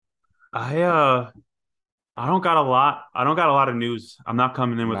I don't got a lot. I don't got a lot of news. I'm not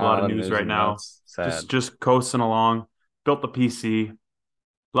coming in with a Not a lot of lot of news news right and now. notes. Just Sad. just coasting along. Built the PC,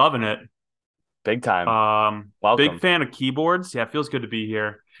 loving it. Big time. Big Welcome. fan of keyboards. Yeah, it feels good to be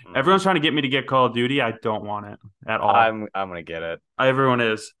here. hmm Everyone's trying to get me to get Call of Duty. I don't want it at all. I'm gonna get it. Everyone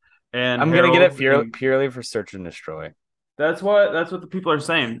is. And I'm gonna get it Harold and purely for search and destroy. that's what the people are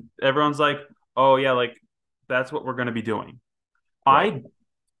saying. Everyone's like, "Oh yeah, like that's what we're going to be doing." Right.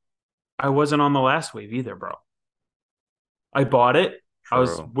 I I wasn't on the last wave either, bro. I bought it. I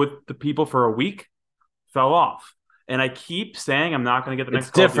was True. with the people for a week, fell off. And I keep saying I'm not going to get the It's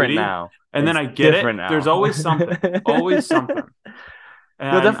next Call of different Duty. now. And then It's I get it. different There's now. always something, always something. You'll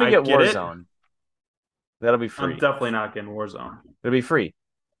And definitely I get get it. Warzone. That'll be I'm free. definitely not getting Warzone. It'll be free.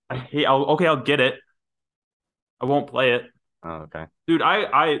 I'll get it. I won't play it. Oh, okay. Dude,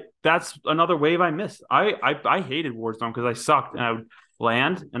 that's another wave I missed. I hated Warzone because I sucked and I would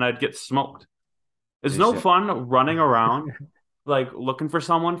land and I'd get smoked. It's You no should- fun running around like looking for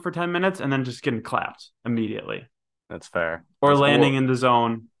someone for 10 minutes and then just getting clapped immediately. That's fair. Or That's landing cool. in the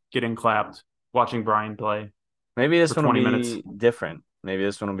zone, getting clapped, watching Brian play Maybe for this one will 20 minutes. be different. Maybe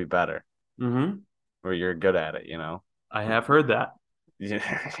this one will be better, Hmm. where you're good at it, you know? I have heard that.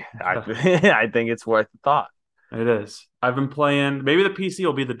 I think it's worth the thought. It is. I've been playing. Maybe the PC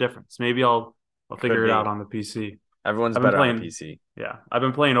will be the difference. Maybe I'll Could figure it out be. on the PC. Everyone's I've been better on the playing. PC. Yeah, I've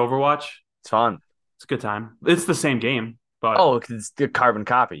been playing Overwatch. It's fun. It's a good time. It's the same game, but Oh, 'cause it's the carbon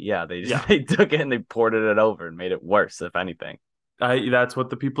copy. Yeah, they just yeah, they took it and they ported it over and made it worse, if anything. that's what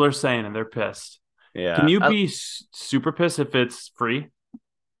the people are saying, and they're pissed. Can Yeah. you be super pissed if it's free?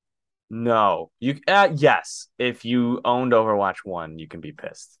 No. You yes, if you owned Overwatch 1, you can be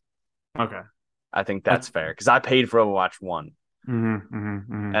pissed. Okay. I think I, that's fair because I paid for Overwatch 1 hmm.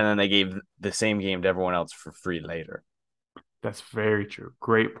 and then they gave the same game to everyone else for free later. That's very true.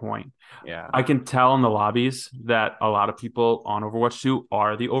 Great point. Yeah. I can tell in the lobbies that a lot of people on Overwatch 2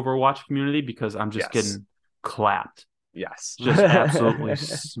 are the Overwatch community because I'm just Yes. getting clapped, Yes. just absolutely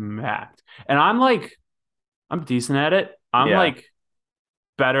smacked. And I'm decent at it. I'm Yeah. like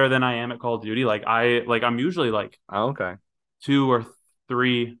better than I am at Call of Duty. I'm usually like Oh, okay. two or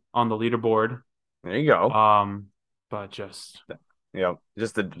three on the leaderboard. There you go. Um, but just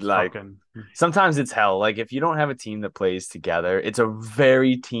Just the like fucking sometimes it's hell. Like if you don't have a team that plays together, it's a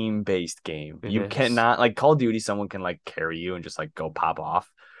very team-based game. it You is. cannot like Call of Duty, someone can like carry you and just like go pop off.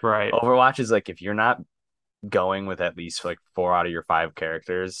 Right. Overwatch is like if you're not going with at least like 4 out of your 5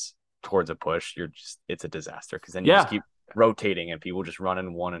 characters towards a push, you're just it's a disaster because then you just Yeah. keep rotating and people just run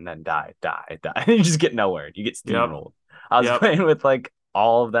in one and then die, die, die. You just get nowhere. You get Yep. steamrolled. I was Yep. playing with like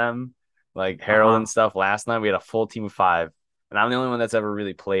all of them, like Harold and Uh-huh. stuff last night. We had a full team of 5, and I'm the only one that's ever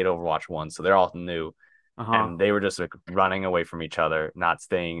really played Overwatch 1, so they're all new. Uh-huh. And they were just like running away from each other, not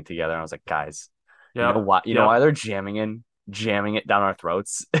staying together. And I was like, guys, you know Yep. what? You know why Yep. they're jamming it down our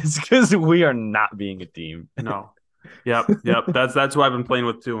throats? It's because we are not being a team. No. Yep. Yep. That's who I've been playing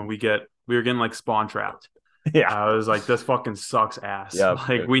with too. And we were getting like spawn trapped. Yeah. I was like, this fucking sucks ass. Yeah.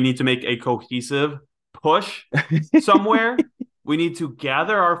 Like, we need to make a cohesive push somewhere. We need to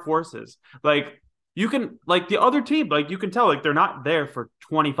gather our forces. Like, you can, like, the other team, like, you can tell, like, they're not there for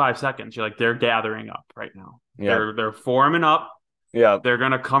 25 seconds. You're like, they're gathering up right now. Yep. They're forming up. Yep. They're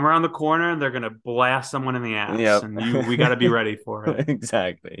gonna come around the corner and they're gonna blast someone in the ass. Yep. And we got to be ready for it.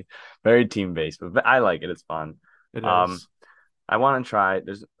 Exactly. Very team based, but I like it. It's fun. It Um, is. I want to try.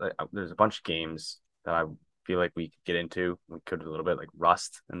 There's a bunch of games that I feel like we could get into. We could do a little bit like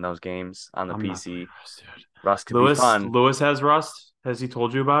Rust in those games on the I'm not, PC. dude. Rust could be Lewis, fun. Lewis has Rust. Has he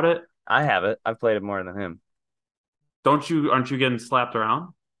told you about it? I have it. I've played it more than him. Aren't you getting slapped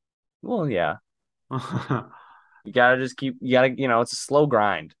around? Well, yeah. Yeah, You gotta just keep. You gotta. It's a slow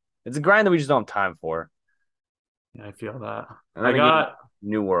grind. It's a grind that we just don't have time for. I feel that. And I then the game got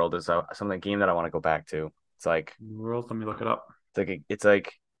New World is something game that I want to go back to. It's like World. Let me look it up. it's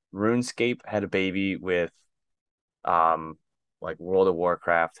like RuneScape had a baby with um like World of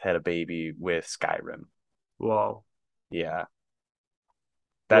Warcraft had a baby with Skyrim. Whoa, Yeah.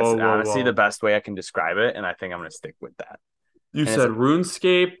 That's whoa, whoa, honestly the whoa. best way I can describe it, and I think I'm gonna stick with that. You And it's said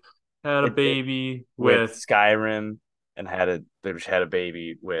RuneScape had a it baby with with. Skyrim and they had a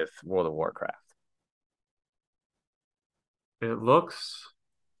baby with World of Warcraft. It looks.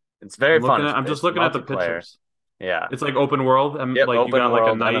 It's very fun. It's I'm just it's looking at the multiplayer. pictures. Yeah. It's like open world, and Yep, like you open got like a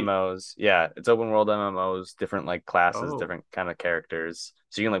world knight. MMOs. Yeah, it's open world MMOs, different like classes, Oh, different kind of characters.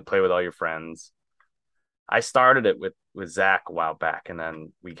 So you can like play with all your friends. I started it with Zach a while back, and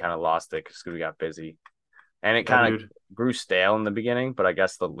then we kind of lost it because we got busy, and it yeah, kind of dude. grew stale in the beginning. But I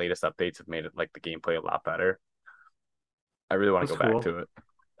guess the latest updates have made it like the gameplay a lot better. I really want to That's go back cool. to it.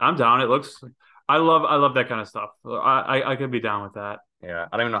 I'm down. It looks. I love that kind of stuff. I could be down with that. Yeah,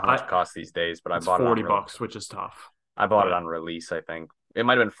 I don't even know how much I it costs these days, but I It's bought it on 40 bucks, which is tough. I bought it But on release. I think it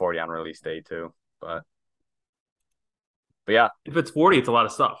might have been 40 on release day too, but yeah, if it's 40, it's a lot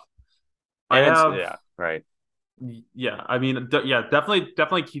of stuff. I and it's have yeah, right. Yeah, I mean, yeah,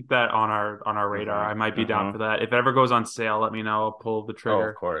 definitely keep that on our radar. Mm-hmm. I might be down Mm-hmm. for that. If it ever goes on sale, let me know. I'll pull the Oh, of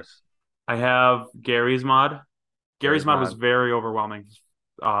trigger. course. I have Gary's mod. Gary's Gary's mod was mod. very overwhelming.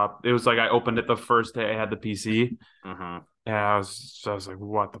 It was like I opened it the first day I had the PC, Mm-hmm. and I was like,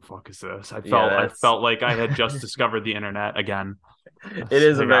 "What the fuck is this?" Yeah, I that's felt like I had just discovered the internet again. I it was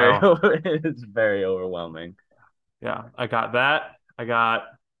is a like, very oh, it is very overwhelming. yeah, I got that. I got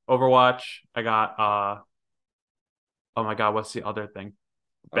Overwatch. I got oh my God, what's the other thing?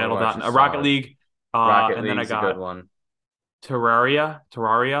 Battle Overwatch dot is Rocket solid. League. Rocket And then I League's a good got one.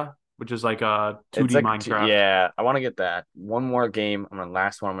 Terraria, which is like a It's 2D like Minecraft. yeah, I want to get that. One more game. I'm gonna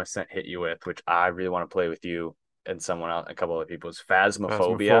last one I'm gonna hit you with, which I really want to play with you and someone else, a couple of people. Is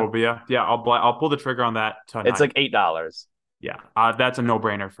Phasmophobia. Phasmophobia. Yeah, I'll pull the trigger on that It's tonight. like $8. Yeah, that's a no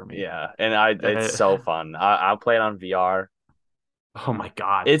brainer for me. Yeah, and I it's Uh, so fun. I'll play it on VR. oh my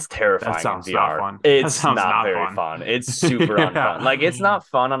God, It's that terrifying in sounds not VR. fun. That It's sounds not not very fun. fun. It's super unfun. Like Yeah, it's not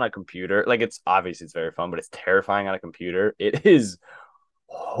fun on a computer. Like it's obviously it's very fun, but it's terrifying on a computer. It is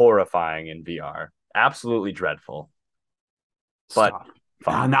horrifying in VR. Absolutely dreadful, but stop.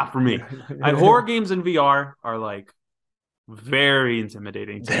 fun. Not for me. Horror games in VR are like very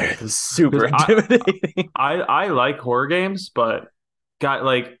intimidating to me They're super because intimidating. I like horror games, but got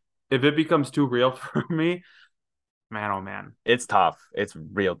like if it becomes too real for me, man, oh man, It's tough. It's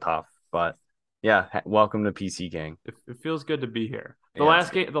real tough, but yeah, welcome to PC Gang. it feels good to be here. Yeah,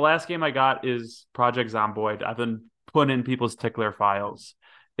 The last game I got is Project Zomboid. I've been putting in people's tickler files.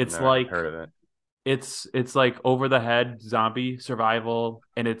 It's never like heard of it. it's like over the head zombie survival,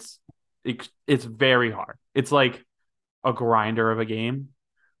 and it's very hard. It's like a grinder of a game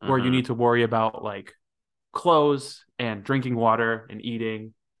where you Mm-hmm. need to worry about like clothes and drinking water and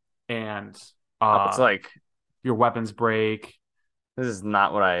eating and Oh, it's uh like your weapons break. this is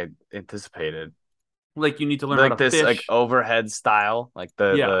not what I anticipated. Like you need to learn how Like to this like fish. overhead style, like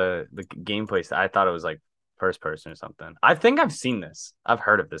Yeah, the gameplay style. I thought it was like first person or something. I think I've seen this. I've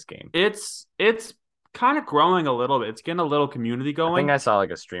heard of this game. it's kind of growing a little bit. It's getting a little community I think going. I saw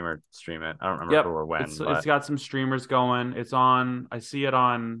like a streamer stream it. I don't remember who Yep. or when, It's but got some streamers going. I see it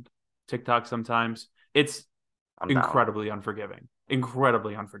on TikTok sometimes. It's I'm down. incredibly unforgiving.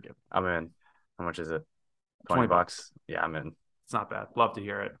 Incredibly unforgiving. I'm in. How much is it? 20 $20. bucks? Yeah, I'm in. It's not bad. Love to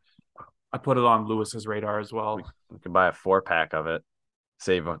hear it. I put it on Lewis's radar as We, well. we can buy a 4 pack of it.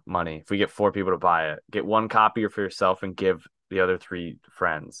 Save money. If we get 4 people to buy it, get one copy for yourself and give the other 3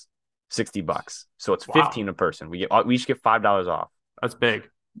 friends. $60. So it's Wow. 15 a person. We each get $5 off. That's big.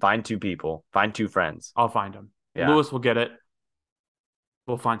 Find 2 people. Find 2 friends. I'll find him. Yeah. Lewis will get it.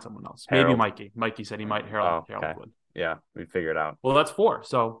 We'll find someone else. Maybe Harold. Mikey. Mikey said he might. Oh, Harold okay. would. Yeah, we figured it out. Well, that's four.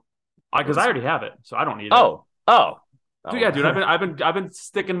 So, because I Let's- already have it, so I don't need it. Oh. Dude, yeah, dude. I've been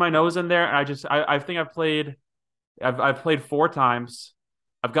sticking my nose in there, and I think I've played 4 times.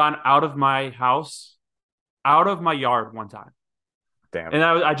 I've gone out of my house, out of my yard one time, Damn. and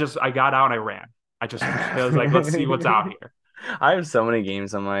I got out and I ran. I was like, let's see what's out here. I have so many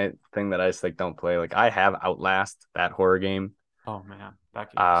games on my thing that I just like don't play. Like I have Outlast, that horror game. Oh man, that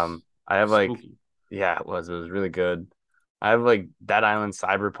game's I have like spooky. yeah, it was really good. I have like Dead Island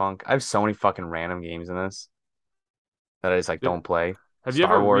Cyberpunk. I have so many fucking random games in this that I just like don't play. Have you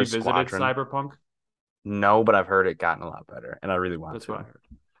ever Star Wars revisited Squadron. Cyberpunk? No, but I've heard it gotten a lot better, and I really want That's what I to. heard.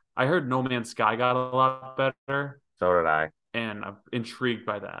 I heard No Man's Sky got a lot better, So did I. and I'm intrigued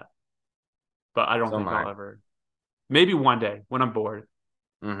by that. But I don't So am think I. I'll ever. Maybe one day when I'm bored.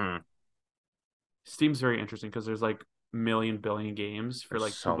 Mm-hmm. Steam's very interesting because there's like million billion games for There's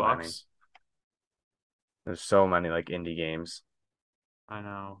like two so many. bucks. There's so many like indie games. I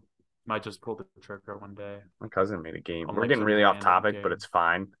know. Might just pull the trigger one day. My cousin made a game. On We're like getting some really off random topic, but game. it's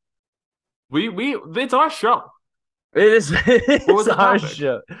fine. We it's our show. It is What was it's the our topic?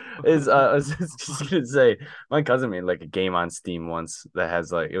 show. Is I was just gonna say my cousin made like a game on Steam once that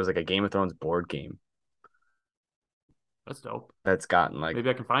has like it was like a Game of Thrones board game That's dope. that's gotten like Maybe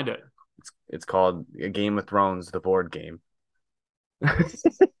I can find it. it's called a Game of Thrones the board game. It's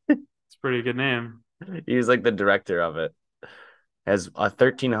a pretty good name. He was like the director of it. Has a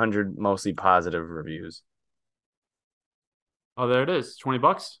 1,300 mostly positive reviews. Oh, there it is.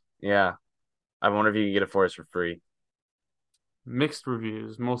 $20. Yeah, I wonder if you can get it for us for free. Mixed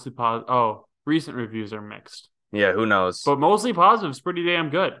reviews, mostly positive. Oh, recent reviews are mixed, Yeah, who knows? but mostly positive is pretty damn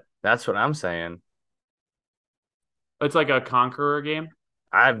good. That's what I'm saying. It's like a Conqueror game.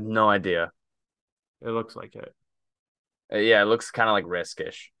 I have no idea. It looks like it. Yeah, it looks kind of like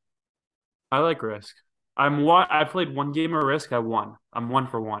Riskish. I like Risk. I played one game of Risk. I won. I'm 1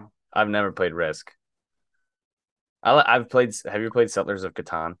 for 1. I've never played Risk. I've played. Have you played Settlers of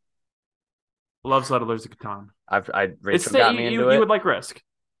Catan? Love Settlers of Catan. Rachel got me into You it. would like Risk.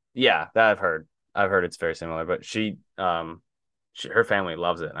 Yeah, that I've heard. I've heard it's very similar, but her family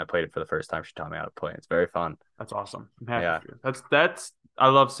loves it, and I played it for the first time. She taught me how to play. It's very fun. That's awesome. I'm happy Yeah. for you. That's I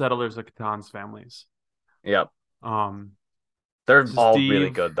love Settlers of Catan's families. Yep. Um, They're all really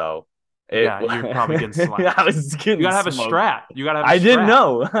Steve. good though. It Yeah, you're probably getting I slapped. was You getting gotta have a smoked. strat. You gotta have a I didn't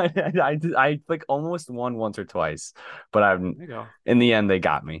strat. know. I like almost won once or twice, but There you go. in the end they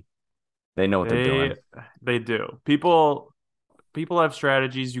got me. They know what they're doing. They do. People have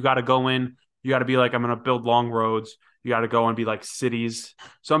strategies. You got to go in. You got to be like, I'm going to build long roads. You got to go and be like cities.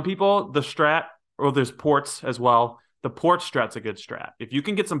 Some people, the strat, or there's ports as well. The port strat's a good strat. If you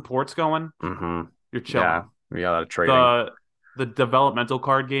can get some ports going, Mm-hmm. you're chilling. Yeah, we got a lot of trading. The developmental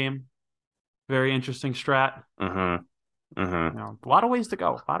card game, very interesting strat. Mm-hmm. Mm-hmm. A lot of ways to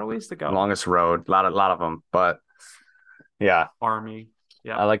go. A lot of ways to go. Longest road, a lot of them, but yeah. Army.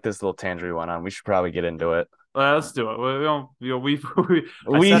 Yeah. I like this little tangent we went on. We should probably get into it. Let's do it. We don't. I We said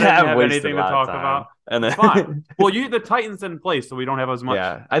I didn't have have wasted anything a to lot of talk time. about. And then Fine. Well, the Titans in place, so we don't have as much.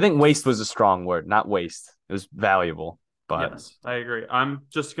 Yeah, I think waste was a strong word, not waste. It was valuable, but Yes, I agree. I'm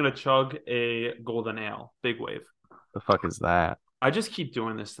just gonna chug a golden ale, big wave. the fuck is that? I just keep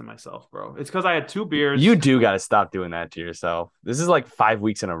doing this to myself, bro. It's because I had 2 beers. You do got to stop doing that to yourself. This is like 5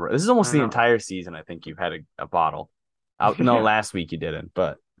 weeks in a row. This is almost I the know. entire season. I think you've had a bottle. No, Yeah. last week you didn't,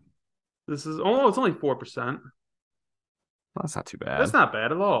 but It's only 4%. that's not too bad. That's not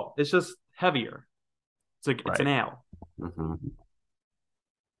bad at all. It's just heavier. It's an ale. Mm-hmm.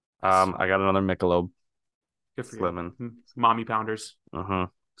 I got another Michelob. Good for Slimming. you. Mommy pounders. Mm-hmm.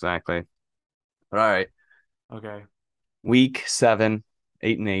 Exactly. All right. Okay. Week 7,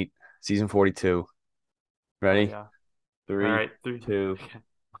 8-8, season 42. Ready? Yeah. Three, All right. 3, 2,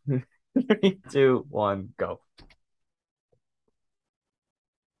 3, 2, 1, go.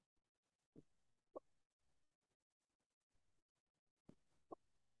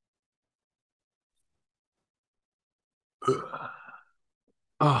 That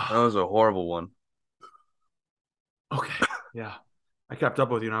Oh, was a horrible one. okay. Yeah. I kept up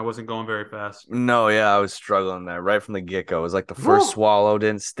with you and I wasn't going very fast. No, yeah, I was struggling there right from the get go. It was like the first Woo! swallow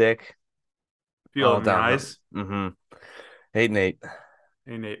didn't stick. Feel it All in your downhill. eyes. Mm-hmm. 8-8.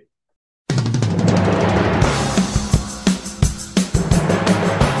 Hey, Nate.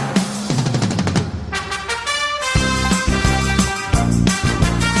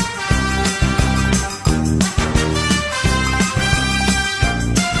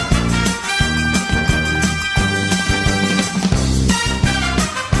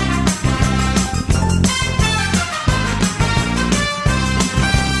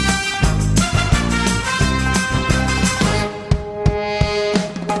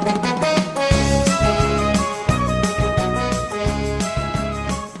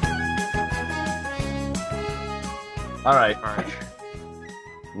 All right. All right.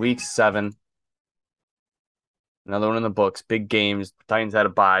 Week 7. Another one in the books. Big games. Titans had a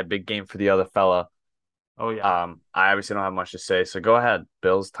bye. Big game for the other fella. Oh, yeah. I obviously don't have much to say, so go ahead.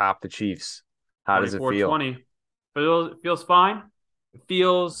 Bills top the Chiefs. How does it feel? 20. Feels fine. It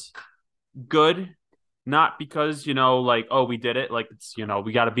feels good. Not because, like, oh, we did it. Like, it's,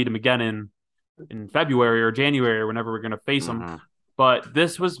 we got to beat them again in February or January or whenever we're going to face them. Mm-hmm. But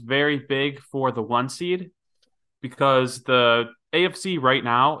this was very big for the 1 seed because the AFC right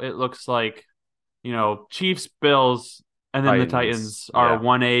now, it looks like, Chiefs, Bills, and then the Titans are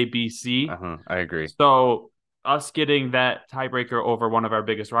 1A, B, C. I agree. So us getting that tiebreaker over one of our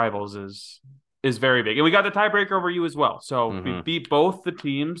biggest rivals is very big. And we got the tiebreaker over you as well. So we beat both the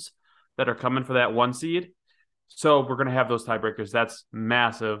teams that are coming for that 1 seed. So we're going to have those tiebreakers. That's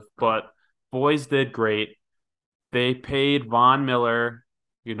massive. But boys did great. They paid Von Miller,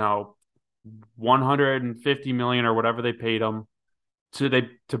 150 million or whatever they paid him to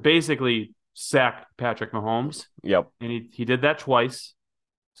basically sack Patrick Mahomes. Yep. And he did that twice.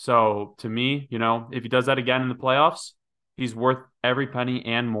 So to me, if he does that again in the playoffs, he's worth every penny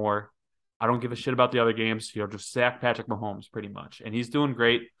and more. I don't give a shit about the other games. Just sack Patrick Mahomes pretty much. And he's doing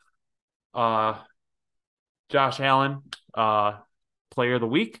great. Josh Allen, player of the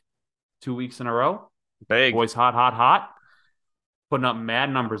week, 2 weeks in a row. Big. Boys hot. Putting up mad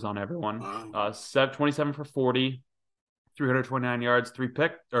numbers on everyone. 27 for 40, 329 yards,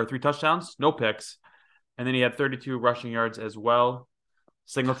 3 touchdowns, no picks. And then he had 32 rushing yards as well.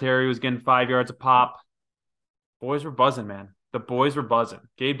 Singletary was getting 5 yards a pop. Boys were buzzing, man. the boys were buzzing.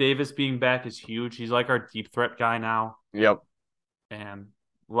 Gabe Davis being back is huge. He's like our deep threat guy now, Yep. and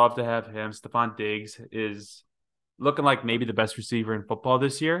love to have him. Stephon Diggs is looking like maybe the best receiver in football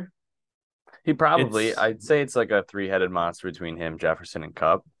this year. He probably, It's I'd say it's like a three-headed monster between him, Jefferson, and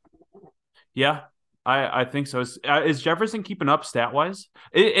Cup. Yeah, I think so. Is Jefferson keeping up stat wise?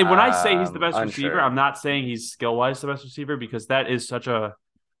 When I say he's the best receiver, Unsure. I'm not saying he's skill wise the best receiver because that is such a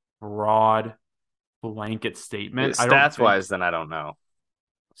broad blanket statement. I don't Stats think wise, then I don't know.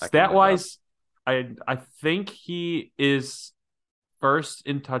 I can stat look it up. wise, I think he is first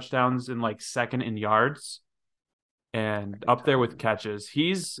in touchdowns and like second in yards and up there with catches.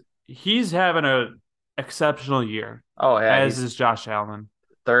 He's having a exceptional year, Oh yeah, as he's is Josh Allen.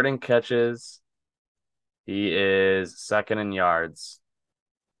 third in catches. He is second in yards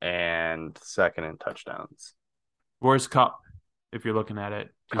and second in touchdowns. Where's Cup? If you're looking at it,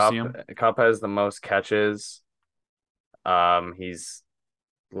 do you see Cup him? Cup has the most catches. He's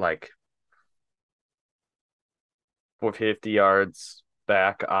like 450 yards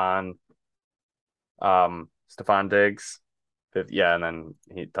back on Stephon Diggs. Yeah, and then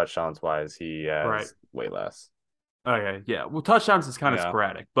he touchdowns wise, he Right. has way less. Okay, yeah. Well, touchdowns is kind of Yeah,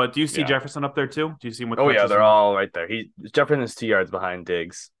 sporadic, but do you see yeah. Jefferson up there too? Do you see him with Oh yeah, touches they're and all right there. Jefferson is 2 yards behind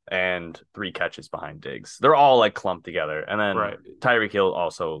Diggs and 3 catches behind Diggs. They're all like clumped together, and then right? Tyreek Hill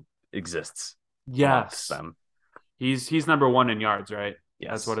also exists amongst Yes, them. he's number one in yards, right?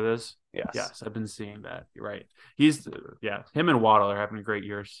 That's what Yes, it is. yes, Yes, I've been seeing that. You're right. He's yeah. Him and Waddle are having great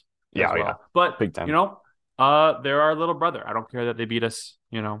years yeah, as oh, yeah, well. But big time. they're our little brother. I don't care that they beat us.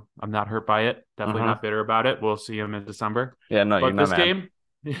 I'm not hurt by it. Definitely Mm-hmm. not bitter about it. We'll see him in December. Yeah, no, you're But not this mad. game,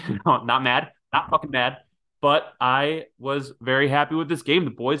 no, not mad, not fucking mad. But I was very happy with this game.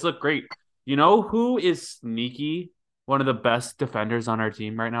 The boys look great. You know who is sneaky? One of the best defenders on our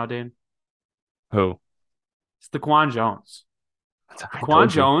team right now, Dane? Who? It's Daquan Jones. I Daquan told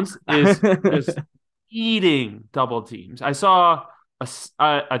you. Jones is just eating double teams. I saw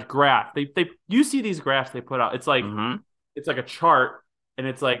a graph. You see these graphs they put out. Mm-hmm. It's like a chart, and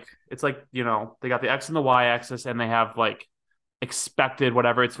it's like they got the X and the Y axis, and they have like expected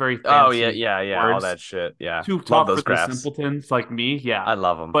whatever. It's very Oh yeah, fancy yeah, yeah, all words. that shit. Yeah, Too love tough for those the graphs. simpletons like me. Yeah, I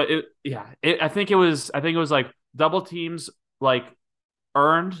love them. but I think it was like double teams like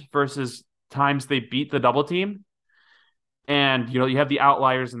earned versus times they beat the double team. And you have the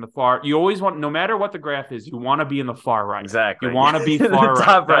outliers in the far. You always want, no matter what the graph is, you want to be in the far right. You Exactly. want to be The far right.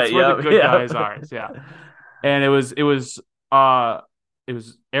 top That's right. where the Yep. good Yep. guys are. Yeah. And uh it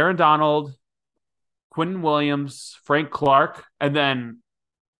was Aaron Donald, Quentin Williams, Frank Clark, and then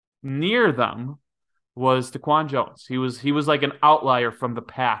near them was Daquan Jones. He was like an outlier from the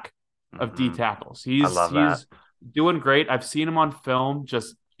pack of D Mm-hmm. tackles. I He's love that. he's doing great. I've seen him on film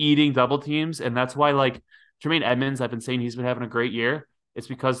just eating double teams, and that's why like Jermaine Edmonds, I've been saying he's been having a great year. It's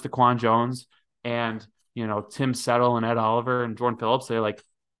because Daquan Jones and Tim Settle and Ed Oliver and Jordan Phillips, they're like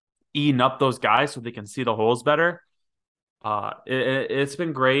eating up those guys so they can see the holes better. It's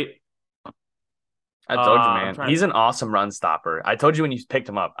been great. I told you, I'm man. trying He's an awesome run stopper. I told you when you picked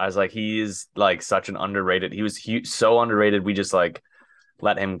him up. I was like, he is like such an underrated. He was so underrated. We just like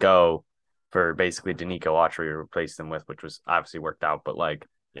let him go for basically Danico Autry replaced him with, which was obviously worked out. But like,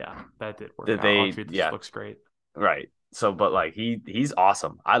 yeah, that did work did out. they? Autry just Yeah, looks great. right. So, but like he's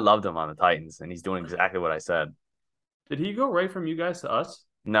awesome. I loved him on the Titans, and he's doing exactly what I said. Did he go right from you guys to us?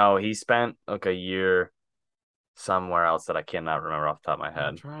 No, he spent like a year somewhere else that I cannot remember off the top of my I'm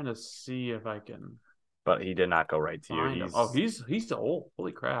head. trying to see if I can But he did not go right to you. find him. Oh, he's old.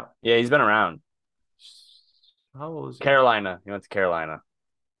 Holy crap! Yeah, he's been around. How old is he? Carolina. He went to Carolina.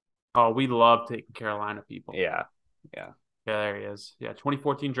 Oh, we love taking Carolina people. Yeah. Yeah. Yeah, there he is. Yeah,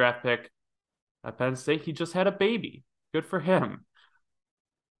 2014 draft pick at Penn State. He just had a baby. Good for him.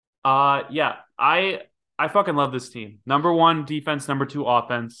 Yeah, I fucking love this team. Number one defense, number two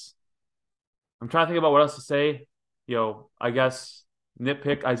offense. I'm trying to think about what else to say. I guess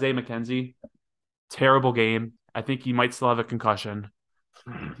nitpick Isaiah McKenzie. Terrible game. I think he might still have a concussion.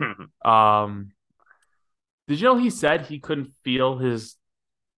 Um, did you know he said he couldn't feel his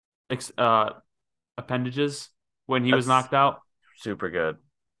appendages when he was That's knocked out? super good. It's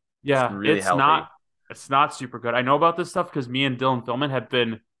Yeah, really it's healthy. not super good. I know about this stuff because me and Dylan Philman have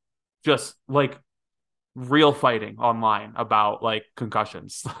been just like real fighting online about like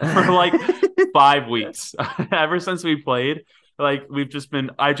concussions for like 5 weeks. Ever since we played, like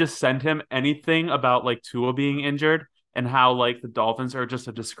I just send him anything about like Tua being injured and how like the Dolphins are just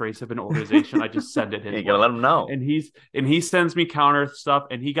a disgrace of an organization. I just send it his You gotta way. let him know. And he sends me counter stuff,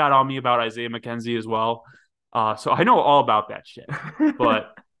 and he got on me about Isaiah McKenzie as well. So I know all about that shit.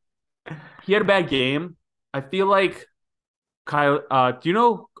 But he had a bad game. I feel like Kyle, do you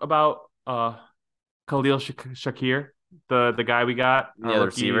know about Khalil Shakir, the guy we got, our Yeah, the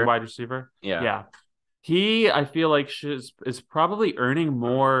rookie receiver. wide receiver? Yeah. Yeah. I feel like is probably earning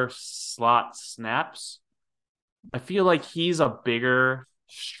more slot snaps. I feel like he's a bigger,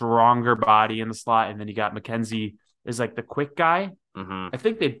 stronger body in the slot, and then you got McKenzie is like the quick guy. Mm-hmm. I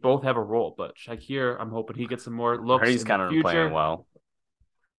think they both have a role, but Shakir, I'm hoping he gets some more I heard looks he's in the kind of playing future. well.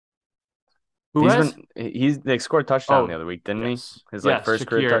 Who He's has? been he's they scored a touchdown the Oh, other week, didn't he? yes. His like Yes, first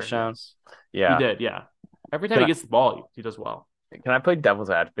career Shakir, touchdown. yes. He Yeah. did, yeah. Every time Can he I gets the ball, he does well. can I play devil's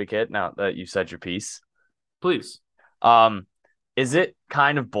advocate now that you said your piece? Please. Um, is it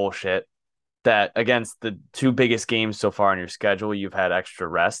kind of bullshit that against the two biggest games so far on your schedule, you've had extra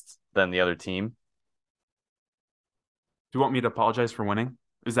rest than the other team? Do you want me to apologize for winning?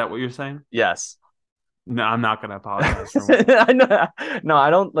 Is that what you're saying? Yes. No, I'm not going to apologize for winning. I know. No, I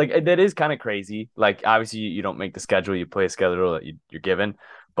don't like that is kind of crazy. Like obviously you don't make the schedule, you play a schedule that you're given,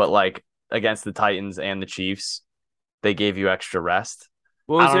 but like against the Titans and the Chiefs, they gave you extra rest.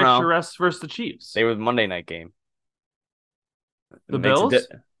 What I was the don't extra know. rest versus the Chiefs? They were the Monday night game. It The makes Bills?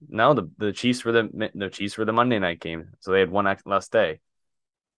 no, the Chiefs were the Chiefs were the Monday night game, so they had one less day.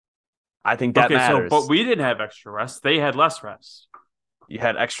 I think that Okay, so but matters. we didn't have extra rest. They had less rest. We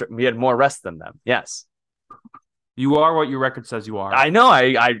had more rest than them. Yes. You are what your record says you are. I know.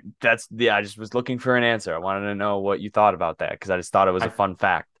 I just was looking for an answer. I wanted to know what you thought about that because I just thought it was a I fun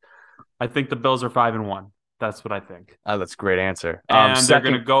fact. I think the Bills are 5-1. That's what I think. Oh, that's a great answer. And they're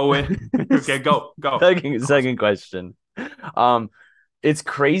gonna Second, go in. Okay, go. second question. Um, it's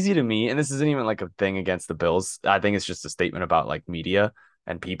crazy to me, and this isn't even like a thing against the Bills. I think it's just a statement about like media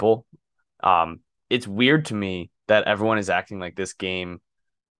and people. It's weird to me that everyone is acting like this game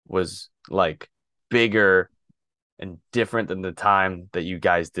was like bigger and different than the time that you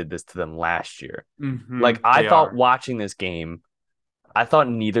guys did this to them last year. Like I They thought are. watching this game, I thought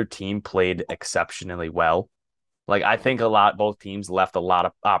neither team played exceptionally well. Like I think both teams left a lot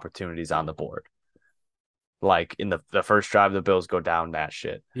of opportunities on the board. Like in the first drive, the Bills go down that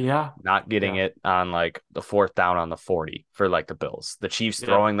shit. Yeah. Not getting Yeah. it on like the fourth down on the 40 for like the Bills. The Chiefs Yeah.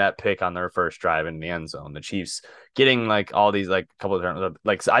 throwing that pick on their first drive in the end zone. The Chiefs getting like all these like couple of turns.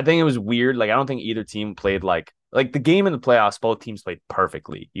 Like so I think it was weird. Like I don't think either team played like the game in the playoffs. Both teams played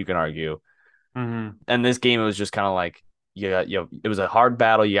perfectly. You can argue. Mm-hmm. And this game it was just kind of like it was a hard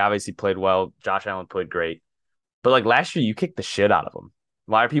battle. You obviously played well. Josh Allen played great. But like last year, you kicked the shit out of them.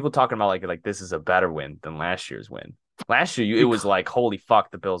 Why are people talking about like this is a better win than last year's win? Last year, it was Because, like holy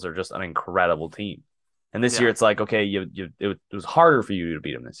fuck, the Bills are just an incredible team. And this year, yeah. it's like okay, it was harder for you to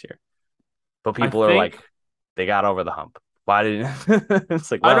beat them this year. But I people are like think they got over the hump. Why did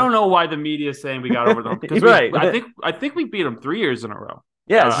it's like I well don't know why the media is saying we got over them because you're right. I think we beat them 3 years in a row.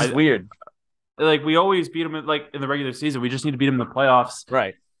 Yeah, it's just I weird. like we always beat them like in the regular season. We just need to beat them in the playoffs.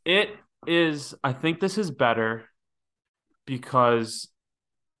 Right. It is. I think this is better because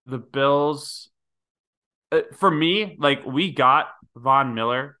the Bills, for me, like we got Von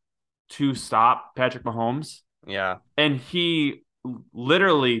Miller to stop Patrick Mahomes, Yeah. and he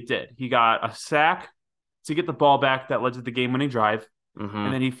literally did. He got a sack to get the ball back that led to the game-winning drive, and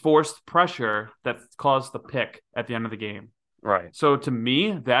Mm-hmm. then he forced pressure that caused the pick at the end of the game. Right. So to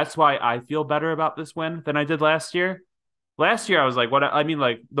me, that's why I feel better about this win than I did last year. Last year, I was like, what? I mean,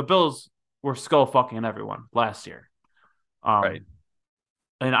 like the Bills were skull fucking everyone last year. Right.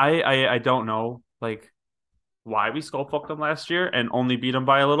 And I don't know like why we skull fucked them last year and only beat them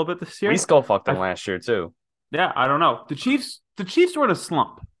by a little bit this We year. skull fucked them I last year too. Yeah, I don't know. The Chiefs were in a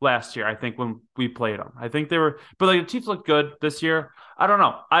slump last year. I think when we played them, I think they were, but like the Chiefs look good this year. I don't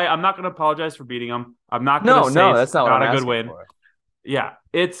know. I'm not going to apologize for beating them. I'm not going to say No, it's that's not what I'm not a good asking win. for. Yeah,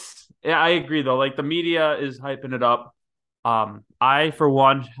 I agree though. Like the media is hyping it up. I for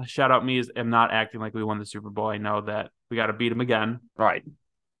one, shout out me, am not acting like we won the Super Bowl. I know that we got to beat them again, Right.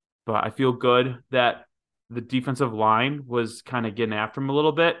 but I feel good that the defensive line was kind of getting after him a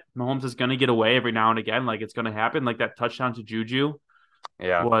little bit. Mahomes is going to get away every now and again. Like it's going to happen. Like that touchdown to Juju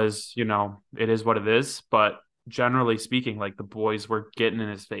Yeah. was, it is what it is. But generally speaking, like the boys were getting in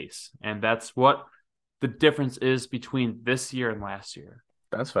his face. And that's what the difference is between this year and last year.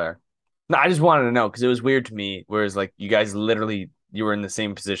 That's fair. No, I just wanted to know because it was weird to me. Whereas, like, you guys literally, you were in the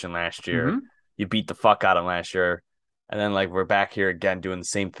same position last year. Mm-hmm. You beat the fuck out of them last year. And then, like, we're back here again doing the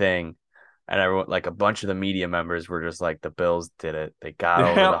same thing. And everyone, like, a bunch of the media members were just like, the Bills did it. They got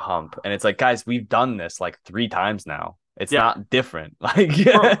over the hump. And it's like, guys, we've done this like 3 times now. It's Yeah. not different. Like,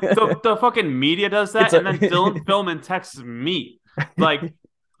 Bro, the fucking media does that. It's And then Dylan Philman texts me, like,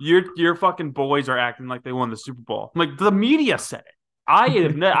 your fucking boys are acting like they won the Super Bowl. I'm like, the media said it. I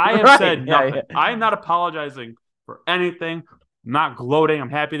have Right, said yeah, nothing. yeah. I am not apologizing for anything. not gloating. I'm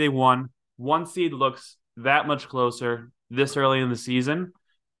happy they won. One seed looks that much closer this early in the season,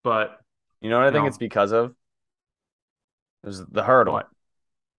 but You know what I you think it's know because of? It was the hurdle. what?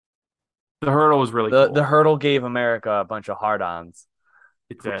 The hurdle was really The cool. hurdle gave America a bunch of hard-ons,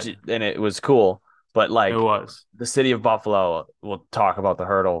 It which did. and it was cool. But It like was. the city of Buffalo will talk about the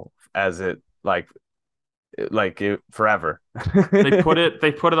hurdle as it forever. They put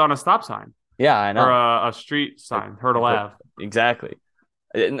it on a stop sign Yeah, I or know. a street They, sign, they Hurdle put Ave. exactly.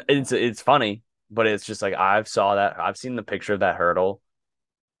 It's funny, but it's just like I've seen the picture of that hurdle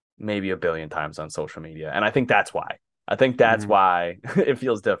maybe a billion times on social media, and I think that's why. I think that's Mm-hmm. why it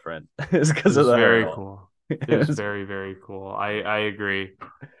feels different. Is It because of was the very hurdle. cool. It It was was- very, very cool. I agree.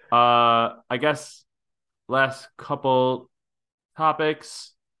 I guess last couple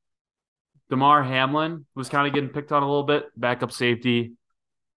topics. Damar Hamlin was kind of getting picked on a little bit, backup safety.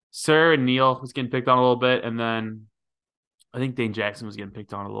 Sir and Neal was getting picked on a little bit, and then I think Dane Jackson was getting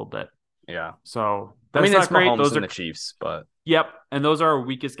picked on a little bit. yeah. So I that's mean, it's not great. Mahomes Those and are the Chiefs, but Yep, and those are our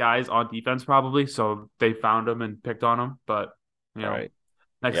weakest guys on defense probably. So they found him and picked on him. But you all know, right.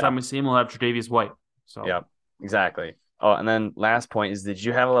 next Yeah. time we see him, we'll have Tre'Davious White. So Yep. Exactly. Oh, and then last point is, did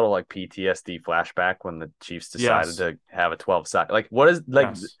you have a little like PTSD flashback when the Chiefs decided yes, to have a 12 sack? Like, what is like?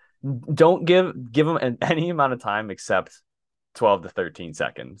 yes. Don't give them any amount of time except 12 to 13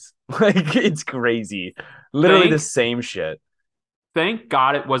 seconds. Like, it's crazy. Literally the Thank same shit. thank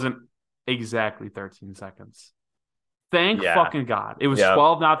God it wasn't exactly 13 seconds. Thank Yeah. fucking God. It was Yep.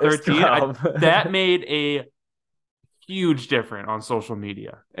 12, not It's 13. twelve. That made a huge difference on social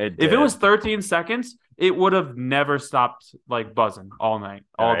media. It If it was did. 13 seconds, it would have never stopped like buzzing all night,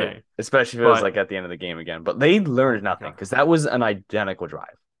 All all right. day. Especially if it was But like at the end of the game again. But they oh learned my nothing God. because that was an identical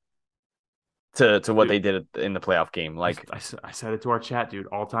drive to what Dude, they did in the playoff game. I, Like, I, I said it to our chat, dude.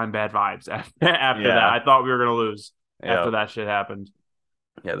 All time bad vibes after that. yeah. I thought we were going to lose Yeah. after that shit happened.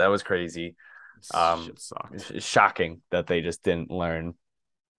 Yeah, that was crazy. Shit sucked. It's shocking that they just didn't learn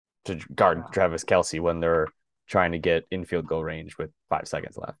to guard Yeah. Travis Kelsey when they're trying to get in field goal range with 5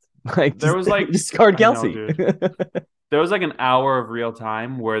 seconds left. Like There was like, just guard I know, Kelsey. dude. There was like an hour of real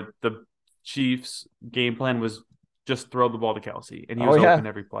time where the Chiefs' game plan was just throw the ball to Kelsey, and he Oh was yeah, open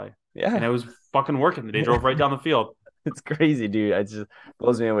every play, and yeah. it was fucking working. They drove right down the field. It's crazy, dude. It just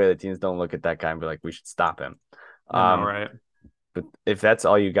blows me away that teams don't look at that guy and be like, we should stop him. I know, Um, right? but if that's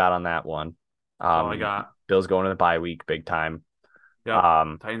all you got on that one, That's all I got. Bills going to the bye week, big time. Yep.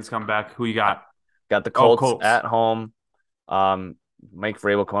 Um, Titans come back. Who you I got? got the Oh, Colts Colts. at home. Mike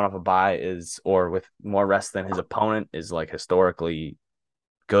Vrabel coming off a bye is, or with more rest than his opponent, is like historically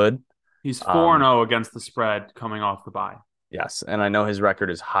good. He's 4 Um, 0 against the spread coming off the bye. yes, and I know his record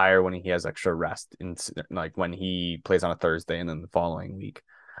is higher when he has extra rest in like when he plays on a Thursday and then the following week.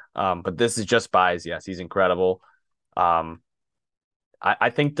 But this is just buys. Yes, he's incredible. Um, I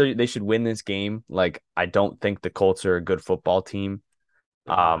think they should win this game. Like, I don't think the Colts are a good football team.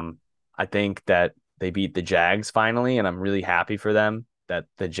 They're not. I think that they beat the Jags finally, and I'm really happy for them that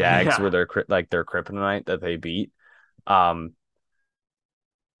the Jags were Yeah. their kryptonite that they beat. Um,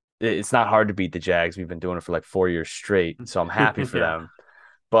 it's not hard to beat the Jags. We've been doing it for like 4 years straight, so I'm happy for Yeah. them.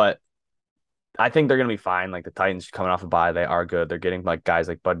 But I think they're gonna be fine. Like the Titans coming off a bye, they are good. They're getting like guys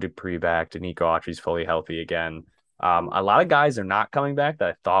like Bud Dupree back, Danico Autry's fully healthy again. A lot of guys are not coming back that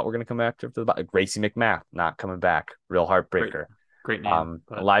I thought were gonna come back after the bye. Like Gracie McMath not coming back, real Great, heartbreaker. great name,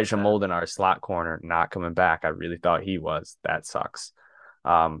 but Elijah sad. Molden, our slot corner, not coming back. I really thought he was. That sucks.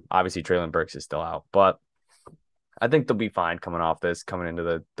 Obviously Traylon Burks is still out, but I think they'll be fine coming off this, coming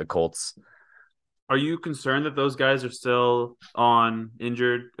into the Colts. Are you concerned that those guys are still on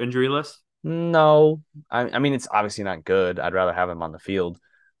injury list? No, I mean it's obviously not good. I'd rather have him on the field,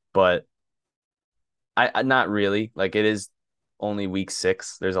 but I not really. Like it is only week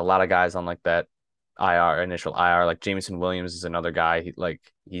 6. There's a lot of guys on like that initial IR. Like Jameson Williams is another guy.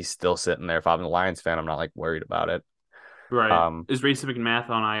 He's still sitting there. If I'm a Lions fan, I'm not like worried about it. Right. Um, Is Race McMath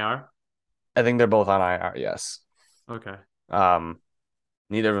on IR? I think they're both on IR. Yes. Okay. Um,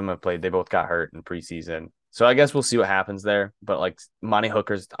 Neither of them have played. They both got hurt in preseason. So I guess we'll see what happens there. But like Monty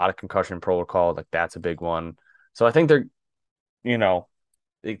Hooker's out of concussion protocol, like that's a big one. So I think they're, you know,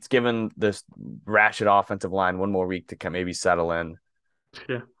 it's given this ratchet offensive line one more week to maybe settle in.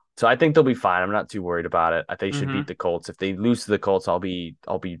 Yeah. So I think they'll be fine. I'm not too worried about it. I think they should beat Mm-hmm. the Colts. If they lose to the Colts, I'll be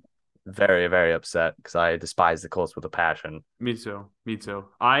very, very upset because I despise the Colts with a passion. Me too. Me too.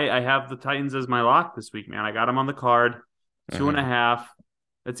 I have the Titans as my lock this week, man. I got them on the card. Two and a Mm-hmm. half.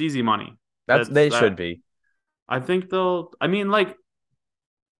 That's easy money. They should That. be. I think they'll. I mean, like,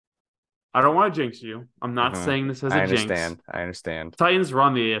 I don't want to jinx you. I'm not Mm-hmm. saying this as I a jinx. understand. I understand. Titans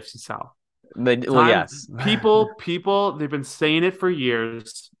run the AFC South. Well, Time yes. people they've been saying it for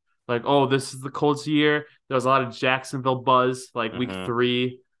years. Like, oh, this is the Colts year. There was a lot of Jacksonville buzz, like week hmm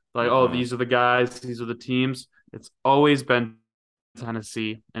 3. Like, oh, hmm these are the guys, these are the teams. It's always been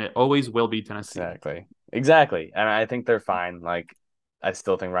Tennessee, and it always will be Tennessee. Exactly. And I think they're fine. Like, I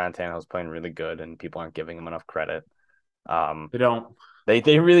still think Ryan Tannehill's playing really good, and people aren't giving him enough credit. Um, They don't.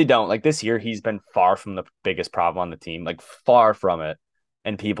 they really don't. Like this year, he's been far from the biggest problem on the team, like far from it.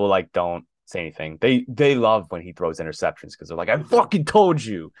 And people like don't say anything. They love when he throws interceptions because they're like, I fucking told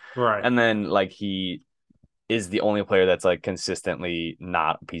you. Right. And then like he is the only player that's like consistently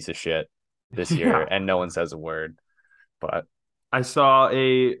not a piece of shit this year, Yeah. and no one says a word. But I saw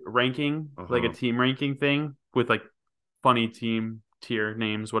a ranking, like a mhm. team ranking thing with like funny team tier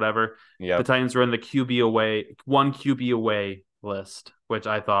names, whatever. The Yep. Titans were in the QB away, one QB away list, which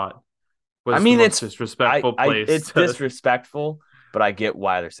I thought I was the mean, most disrespectful place it's to. disrespectful, but I get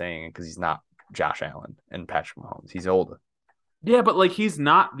why they're saying it because he's not Josh Allen and Patrick Mahomes. He's older. Yeah, but like he's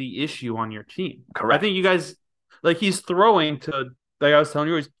not the issue on your team. I Correct. think you guys like he's throwing to like I was telling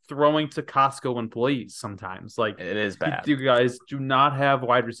you, he's throwing to Costco employees sometimes. Like It is bad. you guys do not have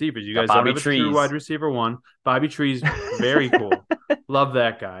wide receivers. You Got guys don't Bobby have a true wide Trees. receiver one. Bobby Tree's very cool. Love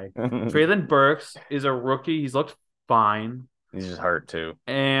that guy. Traylon Burks is a rookie. He's looked fine. He's just hurt too.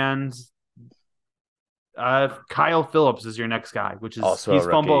 And Kyle Phillips is your next guy, which is Also a he's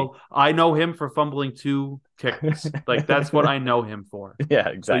rookie. fumble. I know him for fumbling 2 kicks. Like that's what I know him for. Yeah,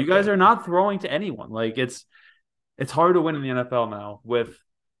 So you guys exactly. are not throwing to anyone. Like it's hard to win in the NFL now with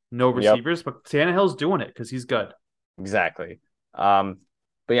no Yep, receivers, but Tannehill's doing it because he's good. exactly. Um,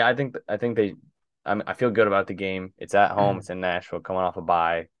 but yeah, I think they. I feel good about the game. It's at home. It's in Nashville, coming off a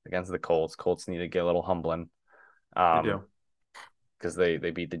bye against the Colts. Colts need to get a little humbling. They Um, do. because they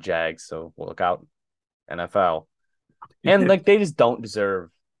beat the Jags, so we'll look out NFL. And like they just don't deserve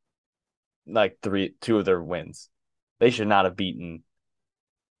like two of their wins. They should not have beaten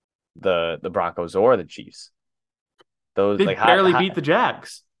the Broncos or the Chiefs. Those They like barely beat the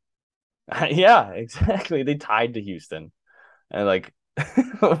Jags. yeah, exactly. They tied to Houston. And like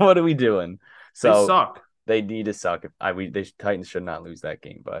what are we doing? They So suck. they need to suck. Titans should not lose that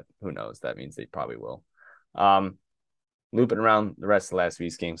game, but who knows? That means they probably will. Um Looping around the rest of last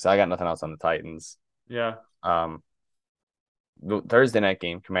week's game. So I got nothing else on the Titans. Yeah. Um the Thursday night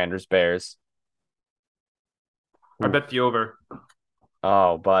game, Commanders Bears. I Oof. bet the over.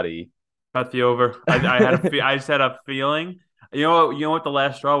 Oh, buddy. Bet the over. I just had a feeling. You know what the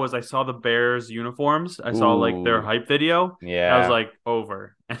last straw was? I saw the Bears uniforms. I saw like their Ooh, hype video. And I was yeah. like,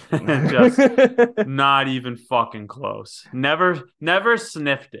 over. And just not even fucking close. Never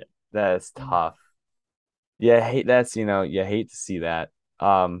sniffed it. That's tough. Yeah, you hate to see that.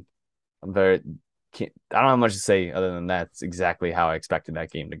 I'm very I don't have much to say other than that's exactly how I expected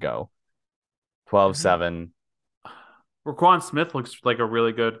that game to go. 12-7. Raquan Smith looks like a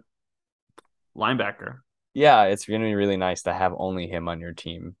really good linebacker. Yeah, it's gonna be really nice to have only him on your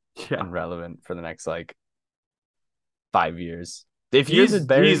team Yeah. and relevant for the next like 5 years. If you're the He's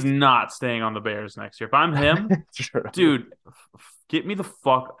Bears, not staying on the Bears next year. If I'm him, dude, get me the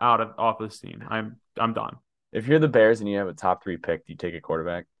fuck out of off this team. I'm done. if you're the Bears and you have a top 3 pick, do you take a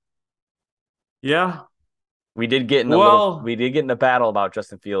quarterback? Yeah. We Well, did get in a battle about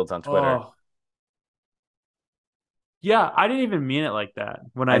Justin Fields on Twitter. oh yeah, I didn't even mean it like that.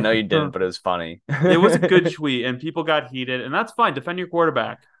 When I I know you didn't, but it was funny. it was a good tweet and people got heated, and that's fine. Defend your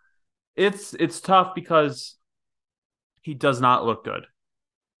quarterback. It's tough because he does not look good.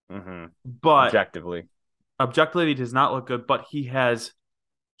 hmm But Objectively, objectively he does not look good, but he has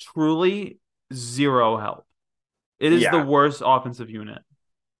truly zero help. It is the yeah, worst offensive unit.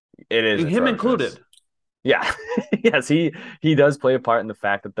 it is Him atrocious. included. Yeah, yes, he does play a part in the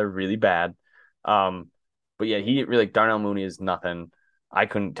fact that they're really bad. Um, but yeah, he really Darnell Mooney is nothing. I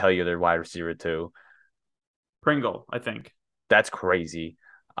couldn't tell you their wide receiver too. Pringle, I think. That's crazy.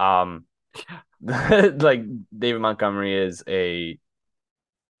 Like David Montgomery is a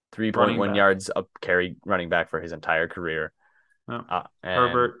Running 3.1 back. yards a carry running back for his entire career. Oh, And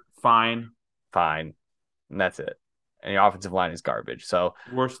Herbert, fine. fine, and that's it. And the offensive line is garbage. So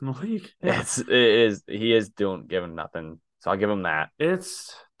Worst in the league. Yeah. he is doing giving nothing. So I'll give him that.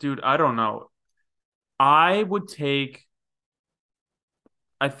 Dude, I don't know. I would take,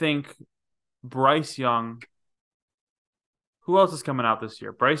 I think, Bryce Young. Who else is coming out this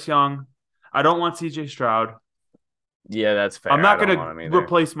year? Bryce Young. I don't want CJ Stroud. Yeah, that's I'm fair. I not don't going want him to either.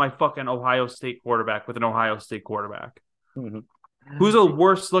 replace my fucking Ohio State quarterback with an Ohio State quarterback. Who's a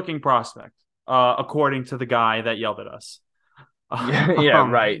worse looking prospect, according to the guy that yelled at us. Yeah, yeah,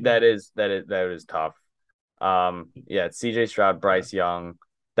 right. That is tough. Yeah, it's CJ Stroud, Bryce Young.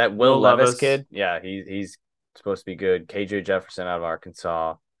 That Will Will Levis Levis, kid, yeah, he's supposed to be good. KJ Jefferson out of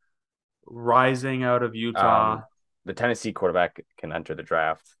Arkansas. rising out of Utah. Um, the Tennessee quarterback can enter the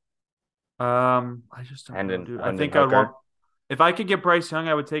draft. I just don't know, dude. I Hendon think I would want Hooker, if I could get Bryce Young,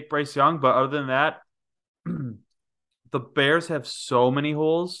 I would take Bryce Young. But other than that, the Bears have so many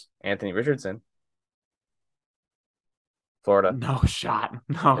holes. Anthony Richardson, Florida. No shot.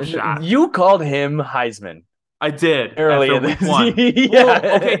 No shot. You called him Heisman I did after earlier week this one. Well,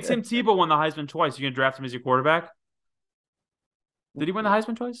 okay, yeah. Tim Tebow won the Heisman twice. You gonna draft him as your quarterback? Did he win the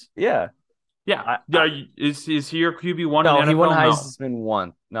Heisman twice? Yeah. Yeah. I, Yeah. Is he your QB1 in no, the he won NFL? No. Heisman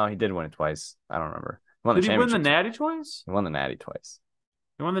once. No, he did win it twice. I don't remember. He won the Did he win the championship. Natty twice? He won the Natty twice.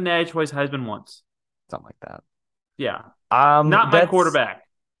 He won the Natty twice, Heisman once. Something like that. Yeah. Not my That's quarterback.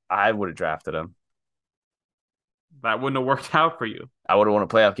 I would have drafted him. That wouldn't have worked out for you. I would have won a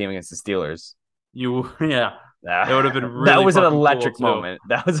playoff game against the Steelers. Yeah. It would have been That really was an fucking cool electric too. moment.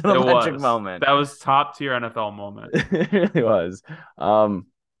 That was an It electric was. moment. That was top tier NFL moment. It really was.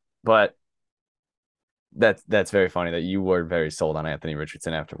 But that's very funny that you were very sold on Anthony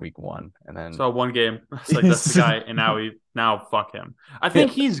Richardson after week one, and then So one game, it's like that's the guy, and now fuck him. I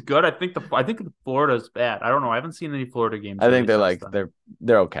think he's good. I think the Florida's bad. I don't know. I haven't seen any Florida games. I think really since then.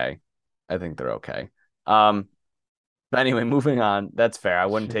 they're okay. I think they're okay. But anyway, moving on. That's fair. I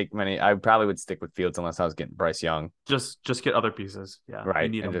wouldn't take many. I probably would stick with Fields unless I was getting Bryce Young, Just get other pieces. Yeah, you right?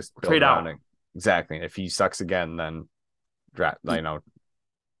 need And them. just Trade out it. Exactly. If he sucks again, then draft.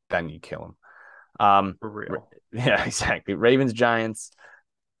 Then you kill him. for real. Yeah, exactly. Ravens, Giants.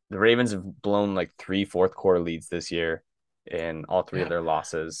 The Ravens have blown like 3 fourth quarter leads this year in all three of their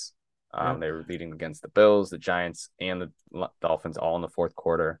losses. They were leading against the Bills, the Giants, and the Dolphins all in the fourth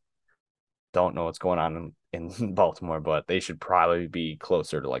quarter. Don't know what's going on in Baltimore, but they should probably be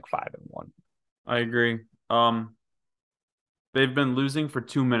closer to like 5-1. I agree. They've been losing for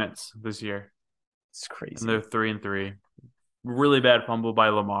 2 minutes this year, It's crazy. and they're 3-3. Really bad fumble by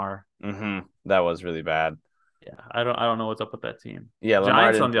Lamar. That was really bad. Yeah, I don't know what's up with that team. Yeah,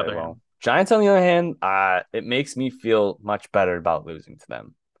 Lamar Giants didn't on the play other well. hand, Giants, on the other hand, it makes me feel much better about losing to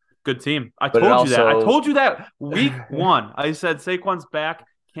them. good team. I But it told you that. I also- told you that week one. I said Saquon's back.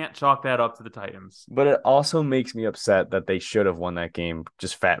 Can't chalk that up to the Titans. But it also makes me upset that they should have won that game.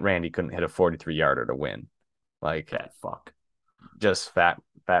 Just Fat Randy couldn't hit a 43-yarder to win. Like That fuck. just fat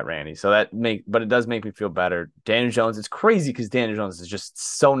Randy. So but it does make me feel better. Daniel Jones, it's crazy because Daniel Jones is just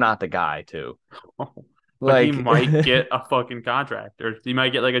so not the guy too. But he might get a fucking contract, or he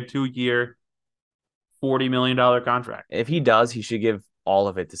might get like a 2-year, $40 million contract. If he does, he should give all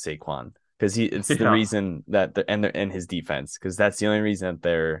of it to Saquon because it's the reason that and his defense, because that's the only reason that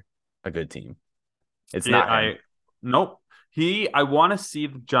they're a good team. It's not him. Nope. I want to see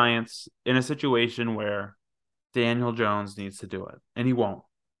the Giants in a situation where Daniel Jones needs to do it, and he won't.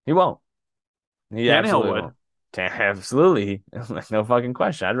 He won't. He Tannehill absolutely would. won't. Absolutely. No fucking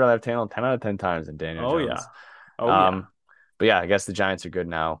question. I'd rather have Tannehill 10 out of 10 times than Daniel Oh Jones. yeah. Oh yeah. But yeah, I guess the Giants are good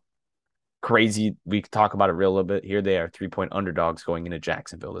now. Crazy. We could talk about it real little bit. Here they are, 3-point underdogs going into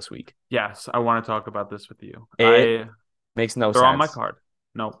Jacksonville this week. Yes, I want to talk about this with you. It makes no sense. They're on my card.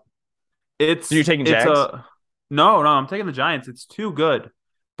 No. So you're taking Jags? No, I'm taking the Giants. It's too good.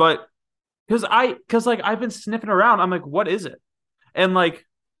 But because I've been sniffing around. I'm like, what is it? And like,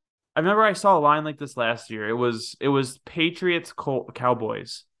 I remember I saw a line like this last year. It was Patriots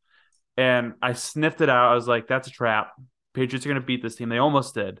Cowboys. And I sniffed it out. I was like, that's a trap. Patriots are gonna beat this team. They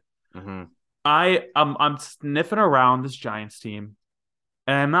almost did. Mm-hmm. I'm sniffing around this Giants team,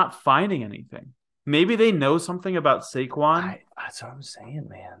 and I'm not finding anything. Maybe they know something about Saquon. That's what I'm saying,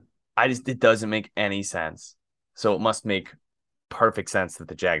 man. It doesn't make any sense. So it must make perfect sense that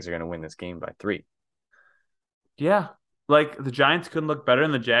the Jags are going to win this game by 3. Yeah, like the Giants couldn't look better,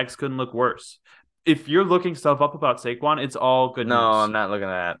 and the Jags couldn't look worse. If you're looking stuff up about Saquon, it's all good news. No, I'm not looking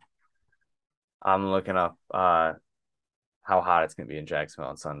at that. I'm looking up how hot it's going to be in Jacksonville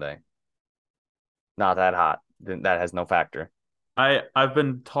on Sunday. Not that hot. That has no factor. I've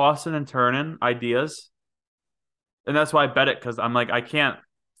been tossing and turning ideas, and that's why I bet it, because I'm like, I can't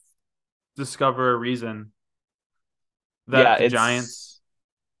discover a reason that the Giants.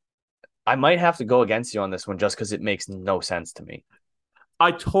 I might have to go against you on this one just because it makes no sense to me.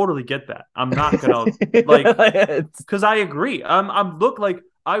 I totally get that. I'm not gonna because I agree.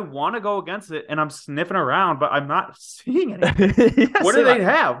 I want to go against it, and I'm sniffing around, but I'm not seeing anything. What do they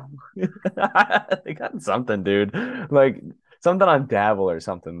have? They got something, dude. Like something on Dabble or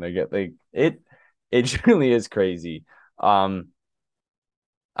something. It truly is crazy. I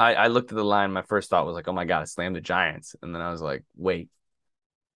looked at the line. My first thought was like, oh my God, slam the Giants. And then I was like, wait,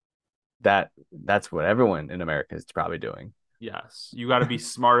 that's what everyone in America is probably doing. Yes, you got to be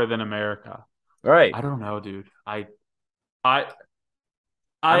smarter than America. All right. I don't know, dude. I I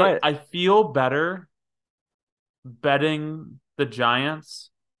I might. I feel better betting the Giants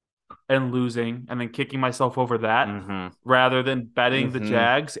and losing and then kicking myself over that Mm-hmm. rather than betting the Mm-hmm.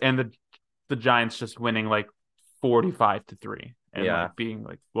 Jags and the Giants just winning like 45-3 and Yeah, like being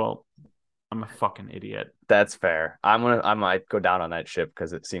like, well, I'm a fucking idiot. that's fair. I might go down on that ship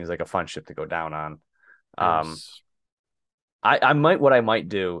because it seems like a fun ship to go down on. Um, There's I might what I might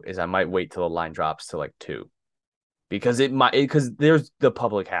do is I might wait till the line drops to like two because it might because there's the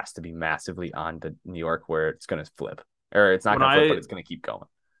public has to be massively on the New York where it's gonna flip or it's not when gonna flip, but I it's gonna keep going.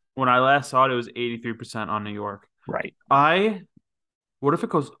 when I last saw it was 83% on New York. Right. I What if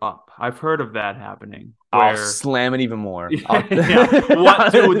it goes up? I've heard of that happening I'll where slam it even more. yeah,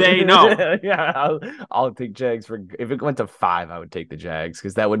 what do they know? Yeah, I'll take Jags for if it went to five, I would take the Jags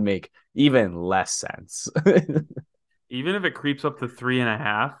because that would make even less sense. Even if it creeps up to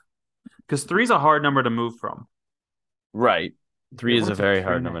 3.5, because three is a hard number to move from. Right. It Three is a went to very three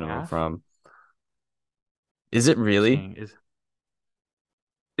hard and a number to move half. from. Is it really? Seeing is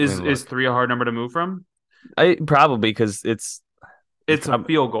Let is me is look. three a hard number to move from? I probably because it's It's a probably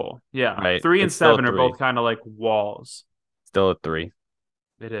field goal. Yeah, right. three and It's still a seven are both three. kind of like walls. Still a three.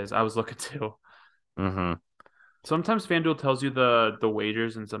 It is. I was looking too. Mm-hmm. Sometimes FanDuel tells you the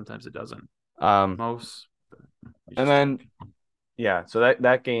wagers, and sometimes it doesn't. Um, Most you and just check. then yeah, so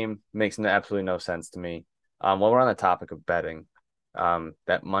that game makes absolutely no sense to me. While we're on the topic of betting,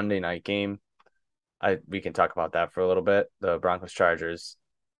 that Monday night game, I we can talk about that for a little bit. The Broncos Chargers.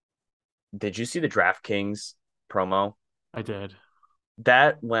 Did you see the DraftKings promo? I did.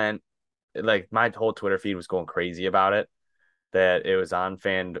 That went like my whole Twitter feed was going crazy about it. That it was on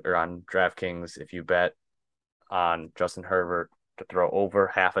Fan or on DraftKings. If you bet on Justin Herbert to throw over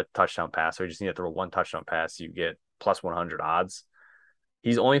half a touchdown pass, or you just need to throw one touchdown pass, you get plus 100 odds.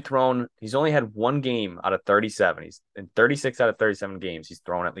 He's only had one game out of 37. He's in 36 out of 37 games. He's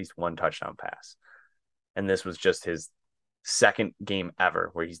thrown at least one touchdown pass. And this was just his second game ever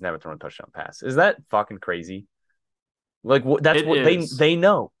where he's never thrown a touchdown pass. Is that fucking crazy? Like that's It what is they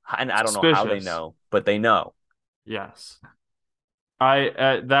know. And I don't know how they suspicious. know, but they know. Yes.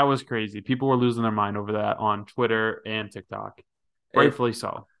 I That was crazy. People were losing their mind over that on Twitter and TikTok. It Rightfully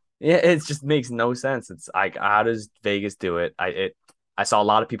so. yeah, it just makes no sense. It's like how does Vegas do it? I saw a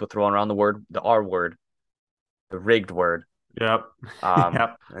lot of people throwing around the R word, the rigged word. Yep. Um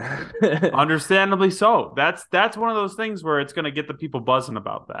Yep. Understandably so. That's one of those things where it's going to get the people buzzing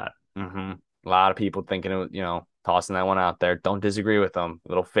about that. hmm A lot of people thinking it, tossing that one out there. Don't disagree with them. A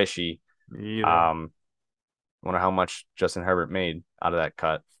little fishy. Either. Um, wonder how much Justin Herbert made out of that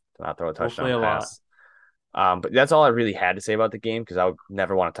cut to not throw a Hopefully touchdown a lot. pass. But that's all I really had to say about the game because I would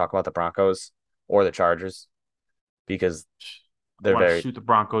never want to talk about the Broncos or the Chargers because I they're want to very shoot the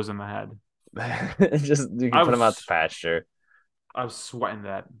Broncos in the head. just you can I put them out to was pasture. I was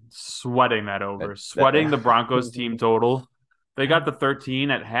sweating that over, sweating the Broncos team total. They got the 13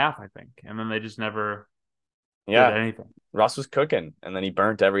 at half, I think, and then they just never did Yeah, anything. Russ was cooking and then he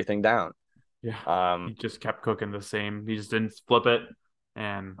burnt everything down. Yeah, he Um, just kept cooking the same. He just didn't flip it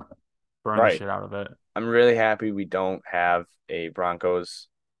and burn the right. shit out of it. I'm really happy we don't have a Broncos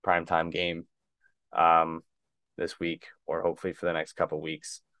primetime game um, this week or hopefully for the next couple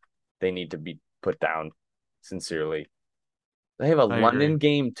weeks. They need to be put down sincerely. They have a I agree. London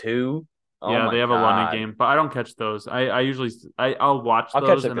game too. Oh Yeah, my they have a London God. game, but I don't catch those. I usually I'll watch I'll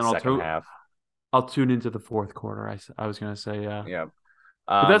catch those like and the then second half. I'll tune into the fourth quarter. I was gonna say yeah, Yeah.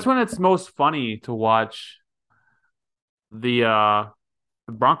 but that's Um, when it's most funny to watch the uh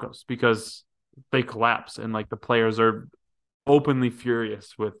the Broncos because they collapse and like the players are openly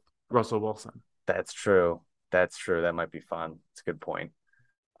furious with Russell Wilson. that's true. That's true. That might be fun. It's a good point.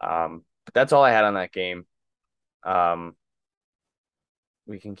 But that's all I had on that game. Um,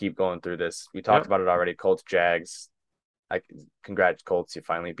 we can keep going through this. We talked Yep. about it already. Colts, Jags. I congrats Colts. You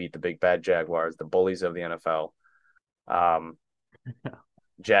finally beat the big bad Jaguars, the bullies of the NFL. Um,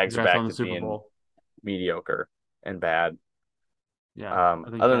 Jags are Congrats back on the to Super being Bowl. mediocre and bad. Yeah, I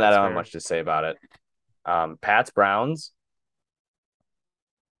think Other than that, that's I don't have fair. much to say about it. Pats, Browns.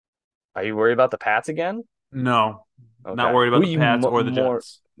 Are you worried about the Pats again? No, not Okay. worried Who about are the you Pats or the more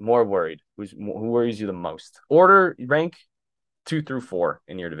Jets. worried? Who worries you the most? Order rank 2 through 4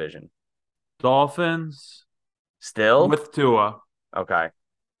 in your division. Dolphins Still with Tua. okay.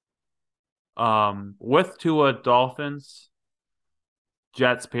 With Tua, Dolphins,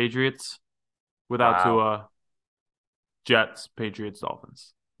 Jets, Patriots. Without Wow. Tua, Jets, Patriots,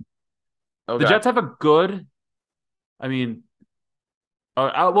 Dolphins. The Okay. Jets have a good. I mean,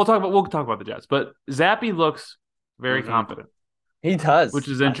 we'll talk about the Jets, but Zappy looks very Hmm. confident, He which does.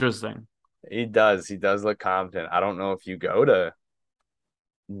 is interesting. He does. He does look confident. I don't know if you go to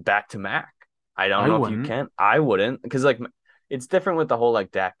back to Mac. I don't I know if you wouldn't. can. I wouldn't because like it's different with the whole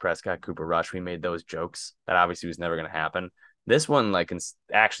like Dak Prescott, Cooper Rush. We made those jokes that obviously was never going to happen. This one like can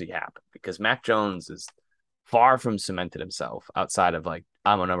actually happen because Mac Jones is far from cemented himself outside of like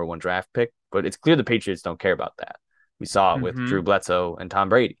I'm a number one draft pick, but it's clear the Patriots don't care about that. We saw it with Drew Hmm. Bledsoe and Tom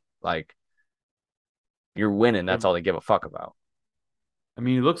Brady. Like you're winning, that's all they give a fuck about. I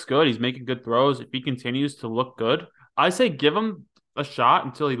mean, he looks good. He's making good throws. If he continues to look good, I say give him a shot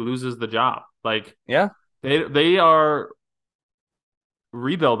until he loses the job. Like Yeah. they are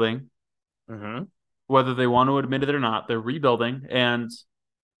rebuilding, Mm-hmm. whether they want to admit it or not. They're rebuilding, and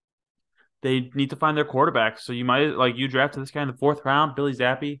they need to find their quarterback. So you might like you drafted this guy in the fourth round, Bailey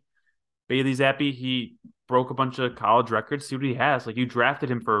Zappi. He broke a bunch of college records. See what he has. Like you drafted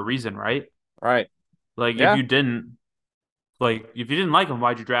him for a reason, right? Right. Like if Yeah. you didn't, like if you didn't like him,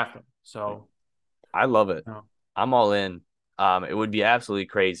 why'd you draft him? So, I love it. you know, I'm all in. It would be absolutely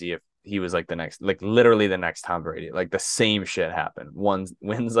crazy if he was like the next, like literally the next Tom Brady. Like the same shit happened. One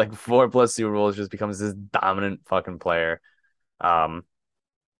wins like four plus Super Bowls, just becomes this dominant fucking player. Um,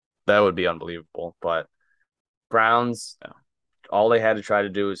 that would be unbelievable. But Browns, yeah. all they had to try to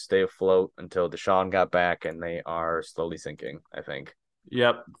do is stay afloat until Deshaun got back, and they are slowly sinking, I think.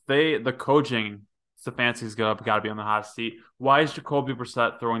 Yep. The coaching Stefanski's got to be on the hot seat. Why is Jacoby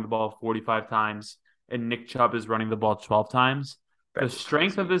Brissett throwing the ball 45 times and Nick Chubb is running the ball 12 times? The That is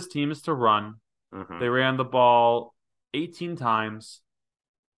strength of crazy. his team is to run. Mm-hmm. They ran the ball 18 times.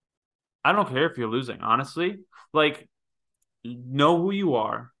 I don't care if you're losing, honestly. Like, know who you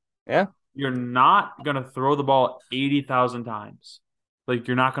are. Yeah. You're not going to throw the ball 80,000 times. Like,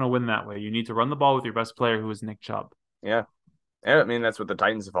 you're not going to win that way. You need to run the ball with your best player, who is Nick Chubb. Yeah. Yeah, I mean that's what the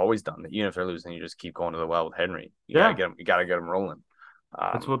Titans have always done. Even if they're losing, you just keep going to the well with Henry. You gotta Yeah, get them. You gotta get them rolling.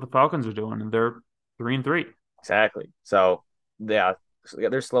 that's Um, what the Falcons are doing, and they're 3-3. exactly. So yeah,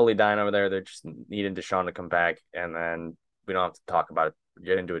 they're slowly dying over there. They're just needing Deshaun to come back, and then we don't have to talk about it,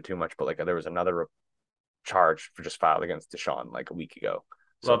 get into it too much. But like there was another charge for just filed against Deshaun like a week ago.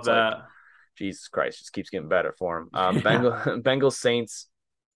 So Love it's like that. Jesus Christ, just keeps getting better for him. Yeah. Bengals Saints.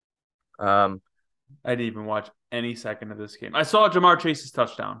 Um, I didn't even watch any second of this game. I saw Jamar Chase's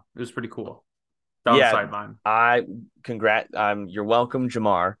touchdown. It was pretty cool down the yeah, sideline. I congrat. You're welcome,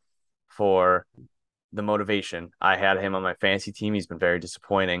 Jamar, for the motivation. I had him on my fantasy team. He's been very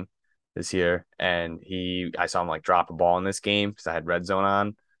disappointing this year, and I saw him like drop a ball in this game because I had red zone on,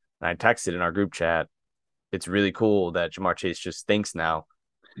 and I texted in our group chat. It's really cool that Jamar Chase just thinks now.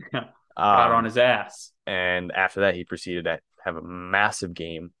 Got on Um, his ass. and after that, he proceeded to have a massive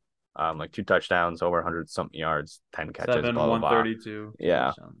game, like two touchdowns, over 100 something yards, 10 catches, Seven, blah blah blah. 132, two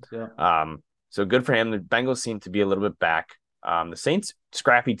Yeah. touchdowns. Yeah. So good for him. The Bengals seem to be a little bit back. The Saints,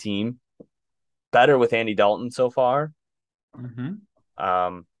 scrappy team, better with Andy Dalton so far. Mm-hmm.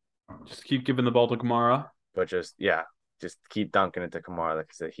 Um, Just keep giving the ball to Kamara. but just yeah, just keep dunking it to Kamara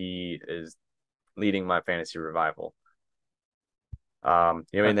because he is leading my fantasy revival. You have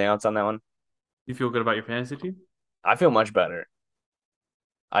anything else on that one? You feel good about your fantasy team? I feel much better.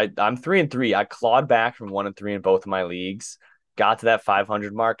 I'm 3-3. I clawed back from 1-3 in both of my leagues, got to that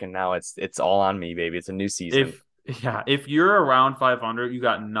 500 mark, and now it's all on me, baby. It's a new season. If you're around 500, you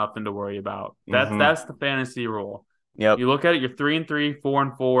got nothing to worry about. That's Mm-hmm. that's the fantasy rule. Yep. You look at it, you're 3-3,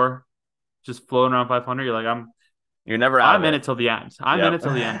 4-4, just floating around 500. You're like, You're never out of I'm in it. it till the end. I'm in Yep. it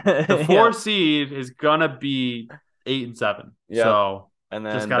till the end. The four Yep. seed is gonna be 8-7. Yep. So And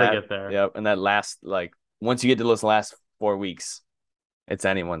just then gotta that, get there. yep. And that last, like, once you get to those last 4 weeks, it's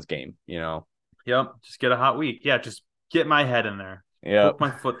anyone's game, you know? Yep. Just get a hot week. Yeah, just get my head in there. Yep. Poke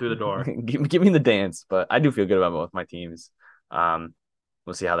my foot through the door. Give me the dance, but I do feel good about both my teams.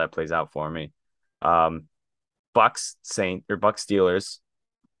 We'll see how that plays out for me. Um, Bucks Steelers.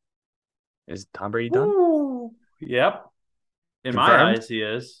 Is Tom Brady done? Woo. Yep. In my Confirmed? eyes, he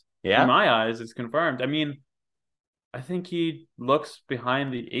is. In Yeah. my eyes, it's confirmed. I mean, I think he looks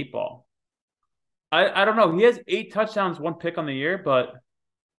behind the eight ball. I don't know. He has 8 touchdowns, 1 pick on the year, but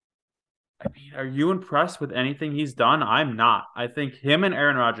I mean, are you impressed with anything he's done? I'm not. I think him and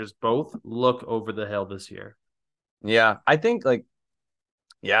Aaron Rodgers both look over the hill this year. Yeah. I think like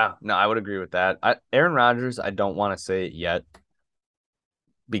yeah, no, I would agree with that. Aaron Rodgers, I don't want to say it yet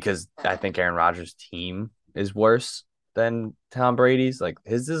because I think Aaron Rodgers' team is worse than Tom Brady's. Like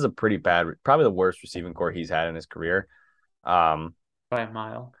his is a pretty bad, probably the worst receiving core he's had in his career. Um, By a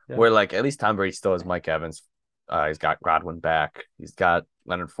mile. Yeah. where like at least Tom Brady still has Mike Evans. He's got Godwin back. He's got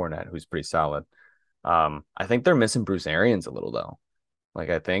Leonard Fournette, who's pretty solid. I think they're missing Bruce Arians a little though. Like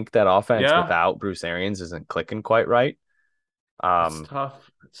I think that offense Yeah, without Bruce Arians isn't clicking quite right. it's Um,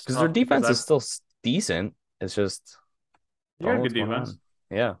 tough. It's because their tough because defense is I've still decent. It's just you don't got know a good what's going defense.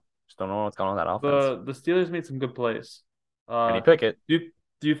 on. Yeah, just don't know what's going on with that offense. The Steelers made some good plays. Kenny Pickett, Do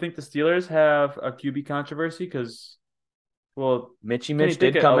you think the Steelers have a QB controversy? Because well, Mitchy Kenny Mitch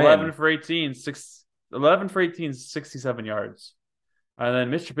did Pickett come 11 in. for 18, 11 for 18, 67 yards, and then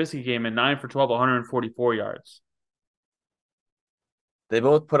Mitch Trubisky came in 9 for 12, 144 yards, They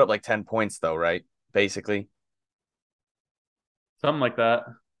both put up like 10 points though, right? Basically. something like that.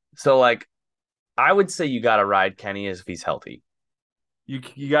 So like I would say you gotta ride Kenny as if he's healthy.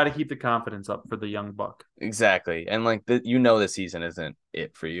 You got to keep the confidence up for the young buck. Exactly. And like you know the season isn't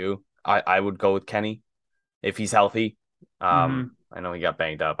it for you. I would go with Kenny if he's healthy. Mm-hmm. I know he got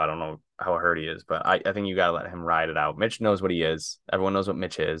banged up. I don't know how hurt he is, but I think you gotta let him ride it out. Mitch knows what he is. Everyone knows what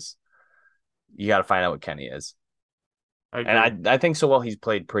Mitch is. You gotta find out what Kenny is. I And agree. I think so well he's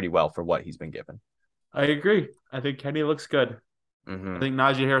played pretty well for what he's been given. I agree. I think Kenny looks good. I Mm-hmm. think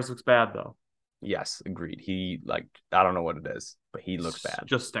Najee Harris looks bad though. Yes, agreed. He like I don't know what it is, but he looks bad.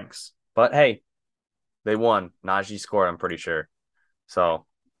 Just stinks. But hey, they won. Najee scored, I'm pretty sure. So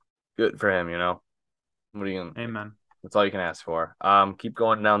good for him, you know. What are you gonna Amen. that's all you can ask for. Keep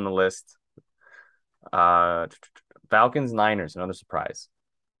going down the list. Uh Falcons, Niners, another surprise.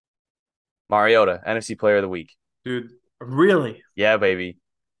 Mariota, NFC Player of the Week. Dude, really? Yeah, baby.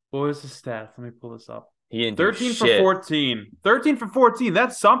 What was his stats? Let me pull this up. He didn't do 13 for shit. 14. 13 for 14.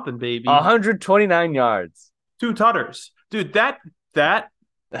 That's something, baby. 129 yards. Two tutters. Dude, that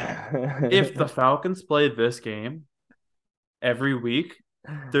if the Falcons play this game every week,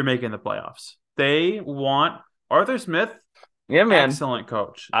 they're making the playoffs. They want Arthur Smith, Yeah, man. excellent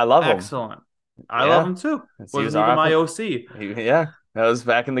coach. I love him. Excellent. I love Yeah. him too. He was Wasn't even our my offense. OC. Yeah. That was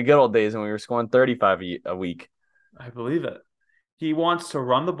back in the good old days when we were scoring 35 a week. I believe it. He wants to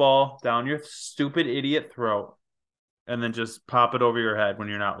run the ball down your stupid idiot throat and then just pop it over your head when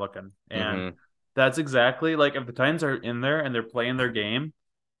you're not looking. And Mm-hmm. that's exactly like if the Titans are in there and they're playing their game,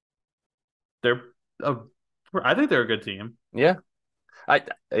 they're a, I think they're a good team. Yeah. I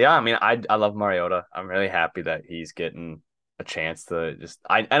mean I love Mariota. I'm really happy that he's getting a chance to just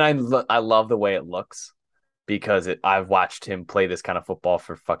I love the way it looks because I've watched him play this kind of football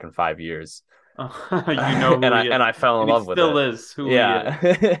for fucking 5 years. You know who he And is. I fell in And he love with still it. is who he is.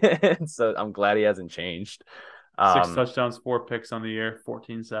 Yeah. So I'm glad he hasn't changed. Six Um touchdowns, 4 picks on the year,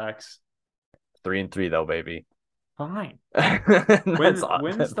 14 sacks. 3-3 though, baby. Fine. That's Wins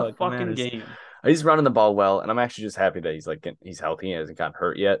that the fucking fucking matters. game. He's running the ball well, and I'm actually just happy that he's healthy and hasn't gotten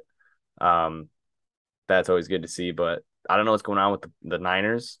hurt yet. Um, that's always good to see. But I don't know what's going on with the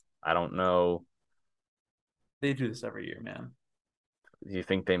Niners. I don't know. They do this every year, man. Do you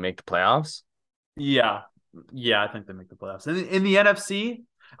think they make the playoffs? Yeah. Yeah, I think they make the playoffs. In the NFC,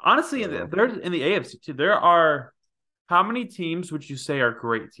 honestly, True. there's in the AFC too. There are how many teams would you say are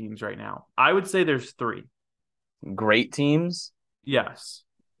great teams right now? I would say there's three. Great teams. Yes.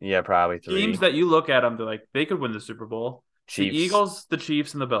 Yeah, probably Teams three. that you look at them, they're like, they could win the Super Bowl. It's the Chiefs. Eagles, the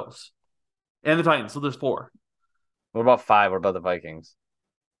Chiefs, and the Bills. And the Titans. So there's four. What about five? What about the Vikings?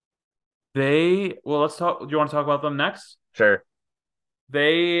 Let's talk. Do you want to talk about them next? Sure.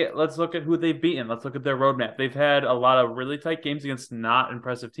 Let's look at who they've beaten. Let's look at their roadmap. They've had a lot of really tight games against not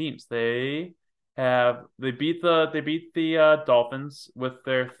impressive teams. They beat the Dolphins with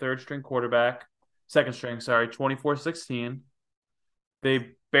their second string, sorry, 24-16. They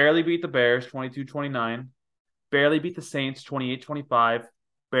barely beat the Bears 22-29. Barely beat the Saints 28-25.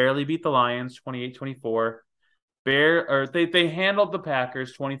 Barely beat the Lions 28-24. They handled the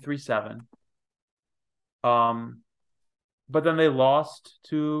Packers 23-7. But then they lost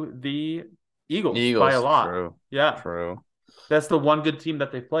to the Eagles by a Eagles. lot. True. Yeah. True. That's the one good team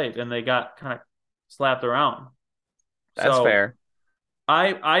that they played, and they got kind of slapped around. That's So fair.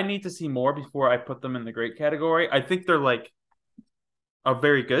 I need to see more before I put them in the great category. I think they're like a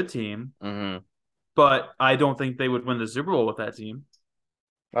very good team, Mm-hmm. but I don't think they would win the Super Bowl with that team.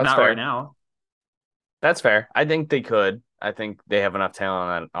 That's Not right fair. now. That's fair. I think they could. I think they have enough talent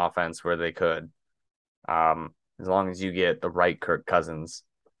on that offense where they could. As long as you get the right Kirk Cousins.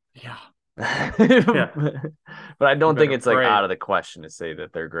 Yeah. But Yeah. I You don't think better it's like out pray. of the question to say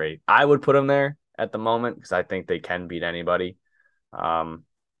that they're great. I would put them there at the moment because I think they can beat anybody. Um,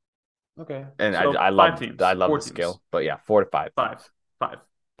 Okay. and So five I teams, love four the teams, skill. But yeah, 4 to 5 five, teams. five,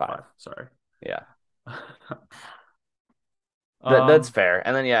 Five. five. Sorry. Yeah. That's um. fair.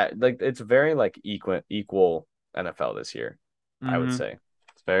 And then yeah, like it's very like equal NFL this year, I would Mhm. say.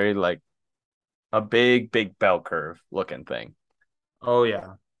 It's very like a big bell curve looking thing, Oh yeah.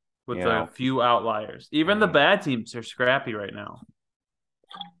 you With a know. few outliers. Even the Mhm. bad teams are scrappy right now.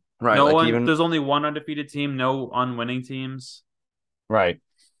 Right. No Like one. even There's only one undefeated team. No unwinning teams. right.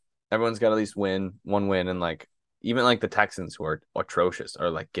 Everyone's got at least one win, and like even like the Texans who are atrocious are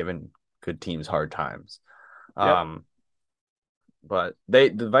like giving good teams hard times. Yep. Um, but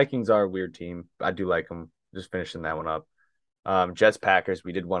the Vikings are a weird team. I do like them. Just finishing that one up. Jets Packers.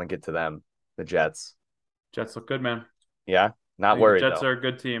 We did want to get to them. The Jets. Jets look good, man. Yeah, I not think the worried Jets though. are a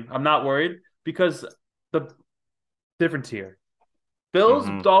good team. I'm not worried because the different tier. Bills,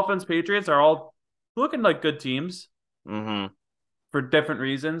 Mm-hmm. Dolphins, Patriots are all looking like good teams Mm-hmm. for different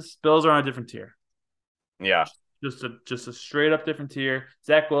reasons. Bills are on a different tier. Yeah. Just a straight up different tier.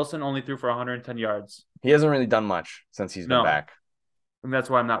 Zach Wilson only threw for 110 yards. He hasn't really done much since he's been No, back. and that's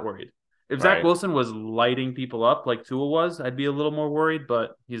why I'm not worried. If Zach Right. Wilson was lighting people up like Tua was, I'd be a little more worried,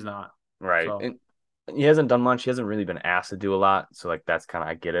 but he's not. Right. So And he hasn't done much. He hasn't really been asked to do a lot. So like that's kind of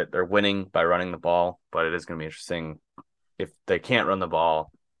I get it. They're winning by running the ball, but it is going to be interesting if they can't run the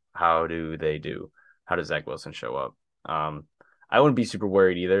ball. How do they do? How does Zach Wilson show up? Um, I wouldn't be super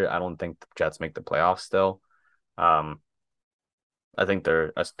worried either. I don't think the Jets make the playoffs still. Um, I think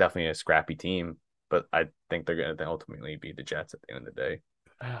they're definitely a scrappy team, but I think they're going to ultimately beat the Jets at the end of the day.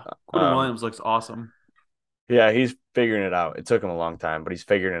 Quentin Um, Williams looks awesome. yeah, he's figuring it out. It took him a long time, but he's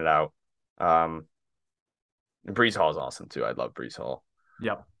figuring it out. Um, Brees Hall is awesome too. I love Brees Hall.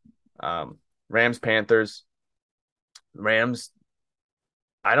 Yep. Rams Panthers. Rams.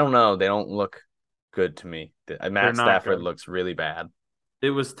 I don't know. They don't look good to me. They're Matt not Stafford good. looks really bad. It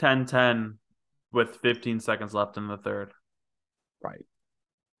was 10-10 with 15 seconds left in the third. Right.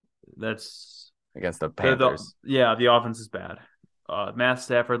 That's Against the the Panthers. yeah, the offense is bad. Matt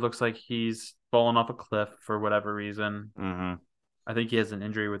Stafford looks like he's fallen off a cliff for whatever reason. Mm-hmm. I think he has an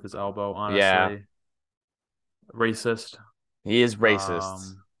injury with his elbow, Yeah, honestly. Racist. he is racist.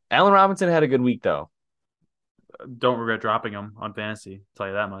 Um, Allen Robinson had a good week though. don't regret dropping him on fantasy. I'll tell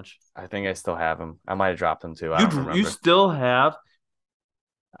you that much. I think I still have him. I might have dropped him too. I don't You remember. still have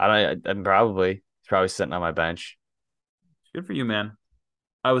I'm probably he's probably sitting on my bench. good for you, man.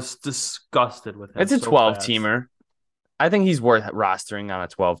 I was disgusted with him It's a so 12 fast. teamer. I think he's worth rostering on a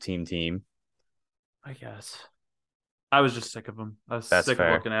 12 team. I guess. I was just sick of him. I was That's sick of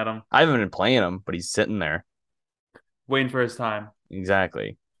fair. looking at him, I haven't been playing him, but he's sitting there. waiting for his time.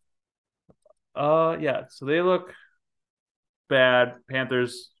 Exactly. Yeah. So they look bad.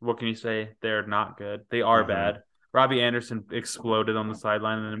 Panthers, what can you say? They're not good. They are Mm-hmm. bad. Robbie Anderson exploded on the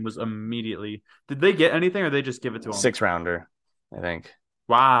sideline and was immediately. Did they get anything or they just give it to him? 6 rounder, I think.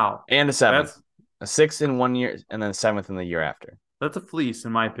 Wow. And a seventh. That's A sixth in 1 year and then a seventh in the year after. that's a fleece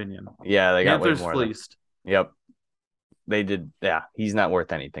in my opinion. Yeah, they got way Panthers more than. fleeced. Yep. They did. Yeah, he's not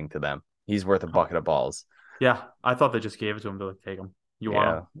worth anything to them. He's worth a bucket of balls. Yeah, I thought they just gave it to him to like take him. You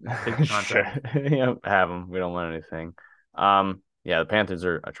want Yeah. him? Take the Sure. contract. Yeah, have him. We don't want anything. Yeah, the Panthers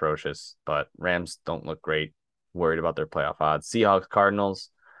are atrocious, but Rams don't look great. Worried about their playoff odds. Seahawks, Cardinals.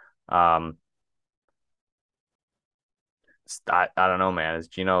 Um, I don't know, man. Is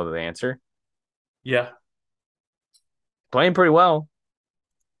Gino the answer? Yeah. Playing pretty well.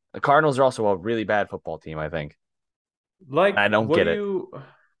 The Cardinals are also a really bad football team, I think. Like, I don't get it.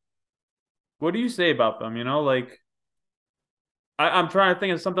 what do you say about them? You know, like I'm trying to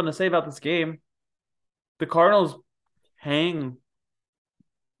think of something to say about this game. The Cardinals hang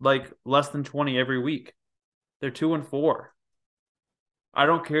like less than 20 every week. They're 2-4. I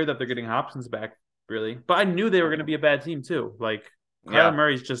don't care that they're getting Hopkins back, really. But I knew they were going to be a bad team too. Like Kyler Yeah,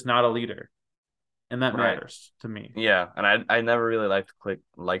 Murray's just not a leader, and that right. matters to me. Yeah, and I never really liked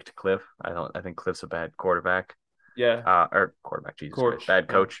Cliff. I think Cliff's a bad quarterback. Yeah, Or quarterback, Jesus Christ, coach. bad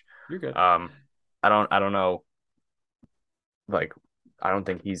Yeah, coach. you're good. I don't know. Like, I don't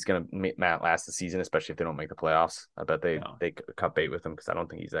think he's gonna last the season, especially if they don't make the playoffs. I bet No, they cut bait with him because I don't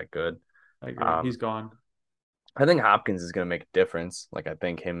think he's that good. I agree. Um, He's gone. I think Hopkins is gonna make a difference. Like, I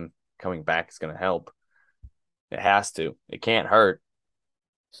think him coming back is gonna help. It has to. It can't hurt.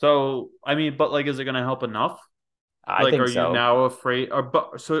 So I mean, but like, is it going to help enough? I Like, think are you so. now afraid? Or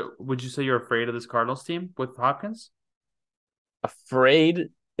but so would you say you're afraid of this Cardinals team with Hopkins? Afraid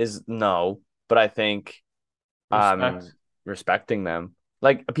is no, but I think Respect. respecting them.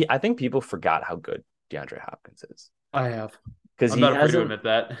 Like, I think people forgot how good DeAndre Hopkins is I have. because I'm he not afraid to hasn't admit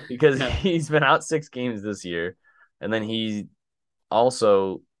that. because Yeah. he's been out 6 games this year, and then he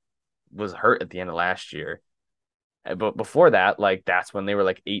also was hurt at the end of last year. But before that, like that's when they were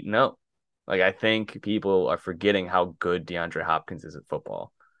like 8-0. Like I think people are forgetting how good DeAndre Hopkins is at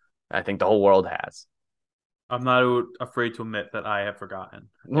football. I think the whole world has. I'm not afraid to admit that I have forgotten.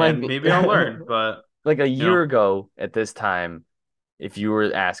 Like And maybe I'll learn, but like a you year know, ago at this time, if you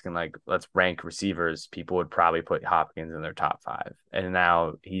were asking like let's rank receivers, people would probably put Hopkins in their top 5, and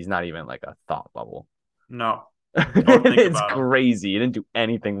now he's not even like a thought bubble. No, don't think It's about him. crazy. He didn't do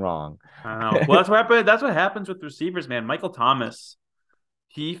anything wrong. I know. Well, that's what happened. That's what happens with receivers, man. Michael Thomas,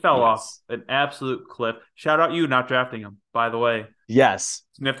 he fell off Yes. an absolute cliff. Shout out you not drafting him, by the way. Yes.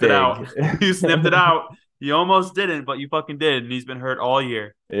 Sniffed it Big. out. You sniffed it out. You almost didn't, but you fucking did, and he's been hurt all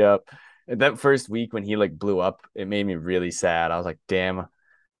year. Yep. That first week when he like blew up, it made me really sad. I was like, damn.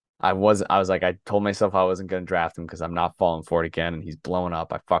 I was like, I told myself I wasn't gonna draft him because I'm not falling for it again, and he's blowing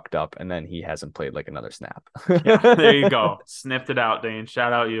up. I fucked up, and then he hasn't played like another snap. Yeah, there you go. Sniffed it out, Dane.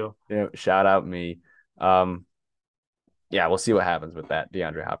 Shout out you. Yeah, shout out me. Um, yeah, we'll see what happens with that.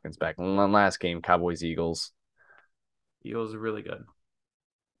 DeAndre Hopkins back. One last game, Cowboys Eagles. Eagles are really good.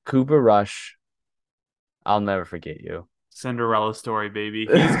 Cooper Rush. I'll never forget you. Cinderella story, baby.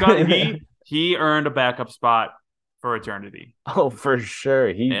 He earned a backup spot for eternity. Oh, for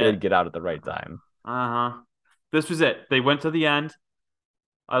sure. He Yeah. did get out at the right time. Uh-huh. This was it. They went to the end.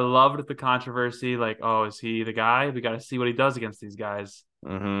 I loved the controversy. Like, oh, is he the guy? We got to see what he does against these guys.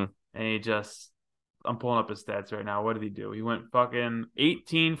 Mm-hmm. And I'm pulling up his stats right now. What did he do? He went fucking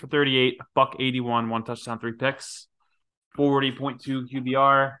 18 for 38, buck 81, 1 touchdown, 3 picks, 40.2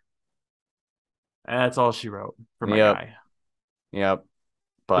 QBR. And that's all she wrote for my guy. Yep.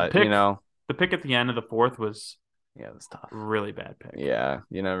 But, the pick at the end of the fourth was that's tough. Really bad pick. Yeah,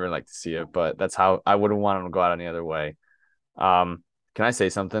 you never like to see it, but that's how I wouldn't want him to go out any other way. Can I say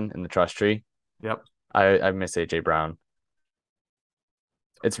something in the trust tree? Yep. I miss AJ Brown.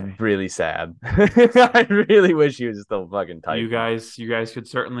 It's okay. really sad. I really wish he was still fucking tight. You guys could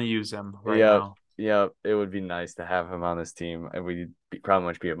certainly use him now. Yeah, it would be nice to have him on this team, and we'd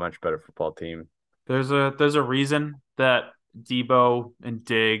probably be a much better football team. There's a reason that Debo and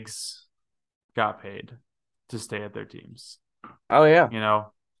Diggs got paid to stay at their teams. Oh yeah.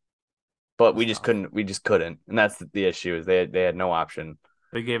 But we just couldn't. And that's the issue is they had no option.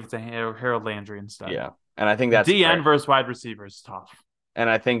 They gave it to Harold Landry instead. Yeah. And I think that's DN versus wide receivers tough. And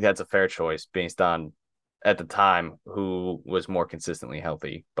I think that's a fair choice based on at the time who was more consistently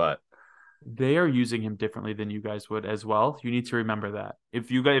healthy, but they are using him differently than you guys would as well. You need to remember that. If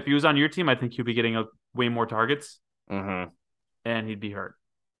he was on your team, I think he'd be getting way more targets, and he'd be hurt.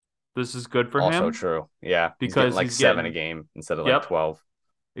 This is good for him. Also true, yeah, because he's 7 a game instead of like 12.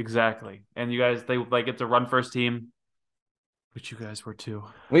 Exactly, and you guys it's a run first team, which you guys were too.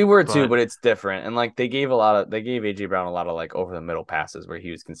 We were too, but it's different. And like they gave AJ Brown a lot of like over the middle passes where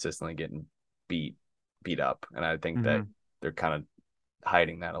he was consistently getting beat up, and I think that they're kind of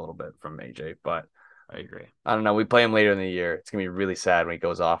hiding that a little bit from AJ, but I agree. I don't know. We play him later in the year. It's gonna be really sad when he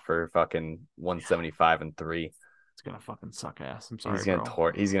goes off for fucking 175 and 3. It's gonna fucking suck ass. I'm sorry,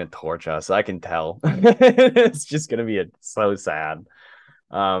 he's gonna torch us. I can tell. It's just gonna be so sad.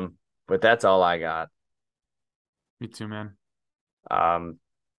 But that's all I got. Me too, man.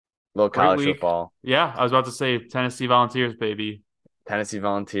 Little college football. Yeah, I was about to say Tennessee Volunteers, baby. Tennessee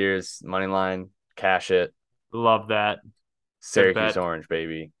Volunteers money line, cash it. Love that. Syracuse Orange,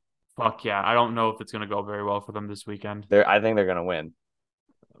 baby. Fuck yeah. I don't know if it's going to go very well for them this weekend. I think they're going to win.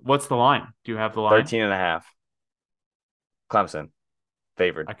 What's the line? Do you have the line? 13.5. Clemson.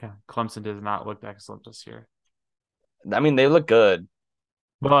 Favored. Okay. Clemson does not look excellent this year. I mean, they look good.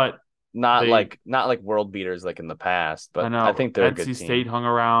 But not like world beaters like in the past. But I think they're a good team. NC State hung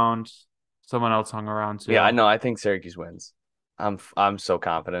around. Someone else hung around too. Yeah, I know. I think Syracuse wins. I'm so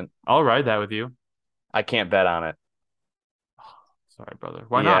confident. I'll ride that with you. I can't bet on it. Sorry, brother.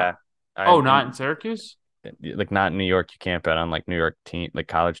 Why not? Not in Syracuse? Like not in New York. You can't bet on like New York like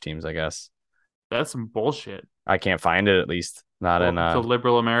college teams, I guess. That's some bullshit. I can't find it, at least. Not in to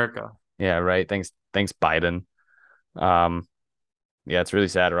liberal America. Yeah, right. Thanks, Biden. Yeah, it's really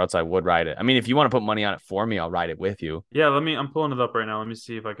sad, or else I would ride it. I mean, if you want to put money on it for me, I'll ride it with you. Yeah, I'm pulling it up right now. Let me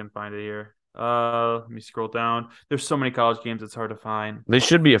see if I can find it here. Let me scroll down. There's so many college games, it's hard to find. This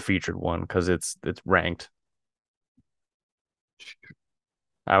should be a featured one because it's ranked.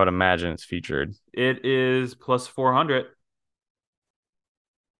 I would imagine it's featured. It is plus 400.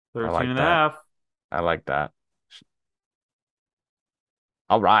 13.5. I like that.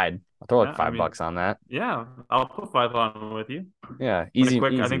 I'll ride. I'll throw like $5 on that. Yeah, I'll put 5 on with you. Yeah, easy.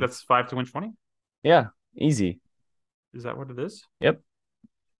 I think that's 5 to win 20. Yeah, easy. Is that what it is? Yep.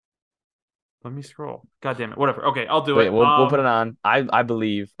 Let me scroll. God damn it. Whatever. Okay, I'll do it. We'll put it on. I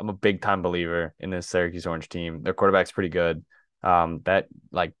believe. I'm a big time believer in this Syracuse Orange team. Their quarterback's pretty good. That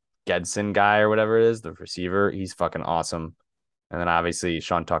like Gedson guy or whatever it is, the receiver, he's fucking awesome. And then obviously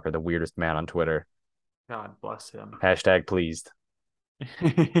Sean Tucker, the weirdest man on Twitter. God bless him. # pleased.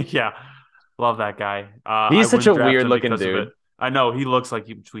 Yeah. Love that guy. He's such a weird looking dude. I know he looks like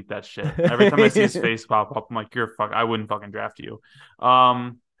he would tweet that shit. Every time I see his face pop up, I'm like, you're fuck. I wouldn't fucking draft you.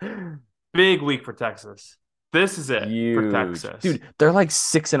 Um, Big week for Texas. This is it for Huge. Texas. Dude, they're like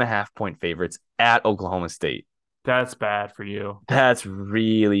 6.5 point favorites at Oklahoma State. That's bad for you. That's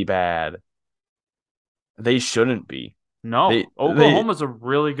really bad. They shouldn't be. They No, they Oklahoma's a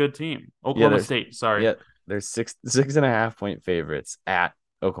really good team. yeah, Oklahoma State, sorry. yeah, they're 6.5 point favorites at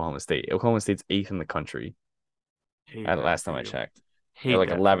Oklahoma State. Oklahoma State's eighth in the country. Hate At that last for time I you. checked. They're Hate like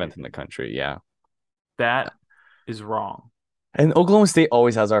that for you. 11th in the country. Yeah. That is wrong. And Oklahoma State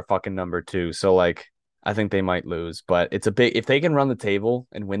always has our fucking number too. So like I think they might lose, but it's a big if they can run the table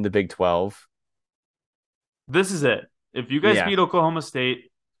and win the Big 12. This is it. If you guys Yeah. beat Oklahoma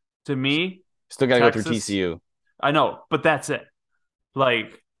State, to me, Still gotta go through Texas, TCU. I know, but that's it.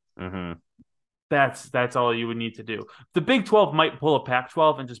 Like Mm-hmm. that's all you would need to do. The Big 12 might pull a Pac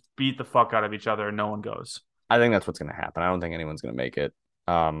 12 and just beat the fuck out of each other and no one goes. I think that's what's gonna happen. I don't think anyone's gonna make it.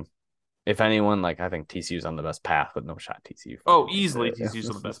 If anyone, like I think TCU's on the best path, but no shot TCU Oh, fucking makes easily it. TCU's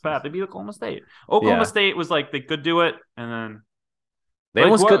on the best path. They beat Oklahoma State. Oklahoma Yeah. State was like they could do it, and then They like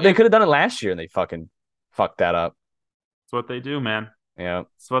almost could what they could have done it last year and they fucking fucked that up. it's what they do, man. Yeah.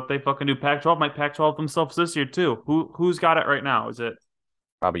 It's what they fucking do. Pac-12 might Pac-12 themselves this year too. Who's got it right now? Is it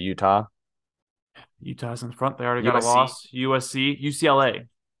Probably Utah. Utah's in front? They already got a USC. loss. USC, UCLA.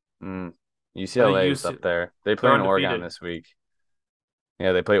 Mm. I think UCLA is up there. They play they're in Oregon undefeated. this week.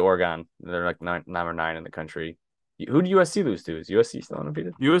 Yeah, they play Oregon. They're like number 9 in the country. Who did USC lose to? Is USC still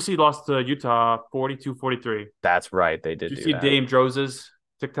undefeated? USC lost to Utah 42-43. That's right. They Did did you do see that. Dame Drose's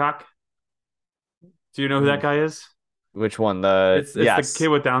TikTok? Do you know who that guy is? Which one? The It's the yes. kid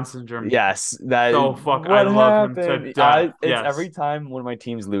with Down syndrome. Yes. That So fuck, I what love him to happened? death. It's Yes, every time one of my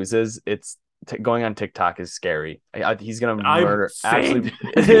teams loses, it's going on TikTok is scary. He's gonna I'm murder. same. Absolutely,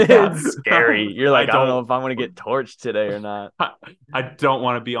 Yeah. it's scary. You're I like, I don't know don't. if I'm gonna get torched today or not. I don't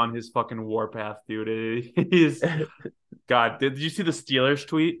want to be on his fucking warpath, dude. He's God. Did you see the Steelers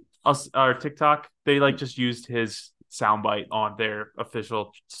tweet or TikTok? They like just used his soundbite on their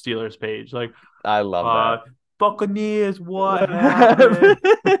official Steelers page. Like, I love that. Buccaneers, what What happened?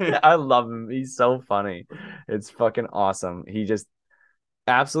 happened? I love him. He's so funny. It's fucking awesome. He just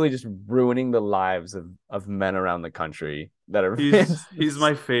absolutely just ruining the lives of men around the country that are He's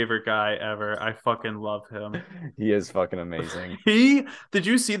my favorite guy ever. I fucking love him. he is fucking amazing. Did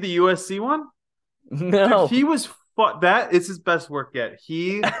you see the USC one? Dude, No. he was that is his best work yet.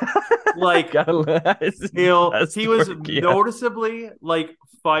 He like he was noticeably like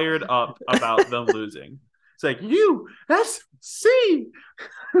fired up about them losing. It's like USC.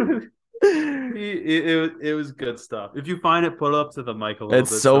 It was good stuff. If you find it, put it up to the mic a little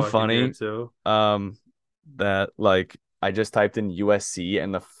It's bit so so I can hear funny. it too. That like I just typed in USC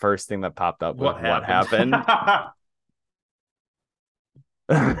and the first thing that popped up was what happened.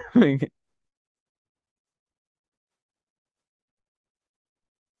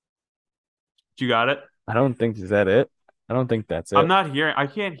 You got it? I don't think is that it. I don't think that's I'm it. not hearing. I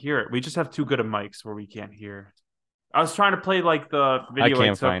can't hear it. We just have too good of mics where we can't hear. I was trying to play like the video I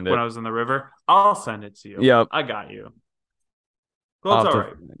can't took find when it. I was in the river. I'll send it to you. Yep. I got you. Well, it's all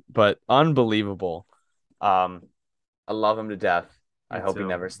right. But unbelievable. I love him to death. Me I hope he too.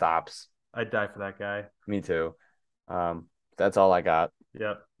 never stops. I'd die for that guy. Me too. That's all I got.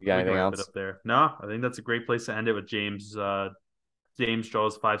 Yep. You got We can anything wrap it else? up there. No, I think that's a great place to end it with James. James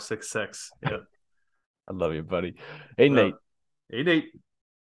Jones 566. Yeah. I love you, buddy. Hey, Nate. Hey Nate.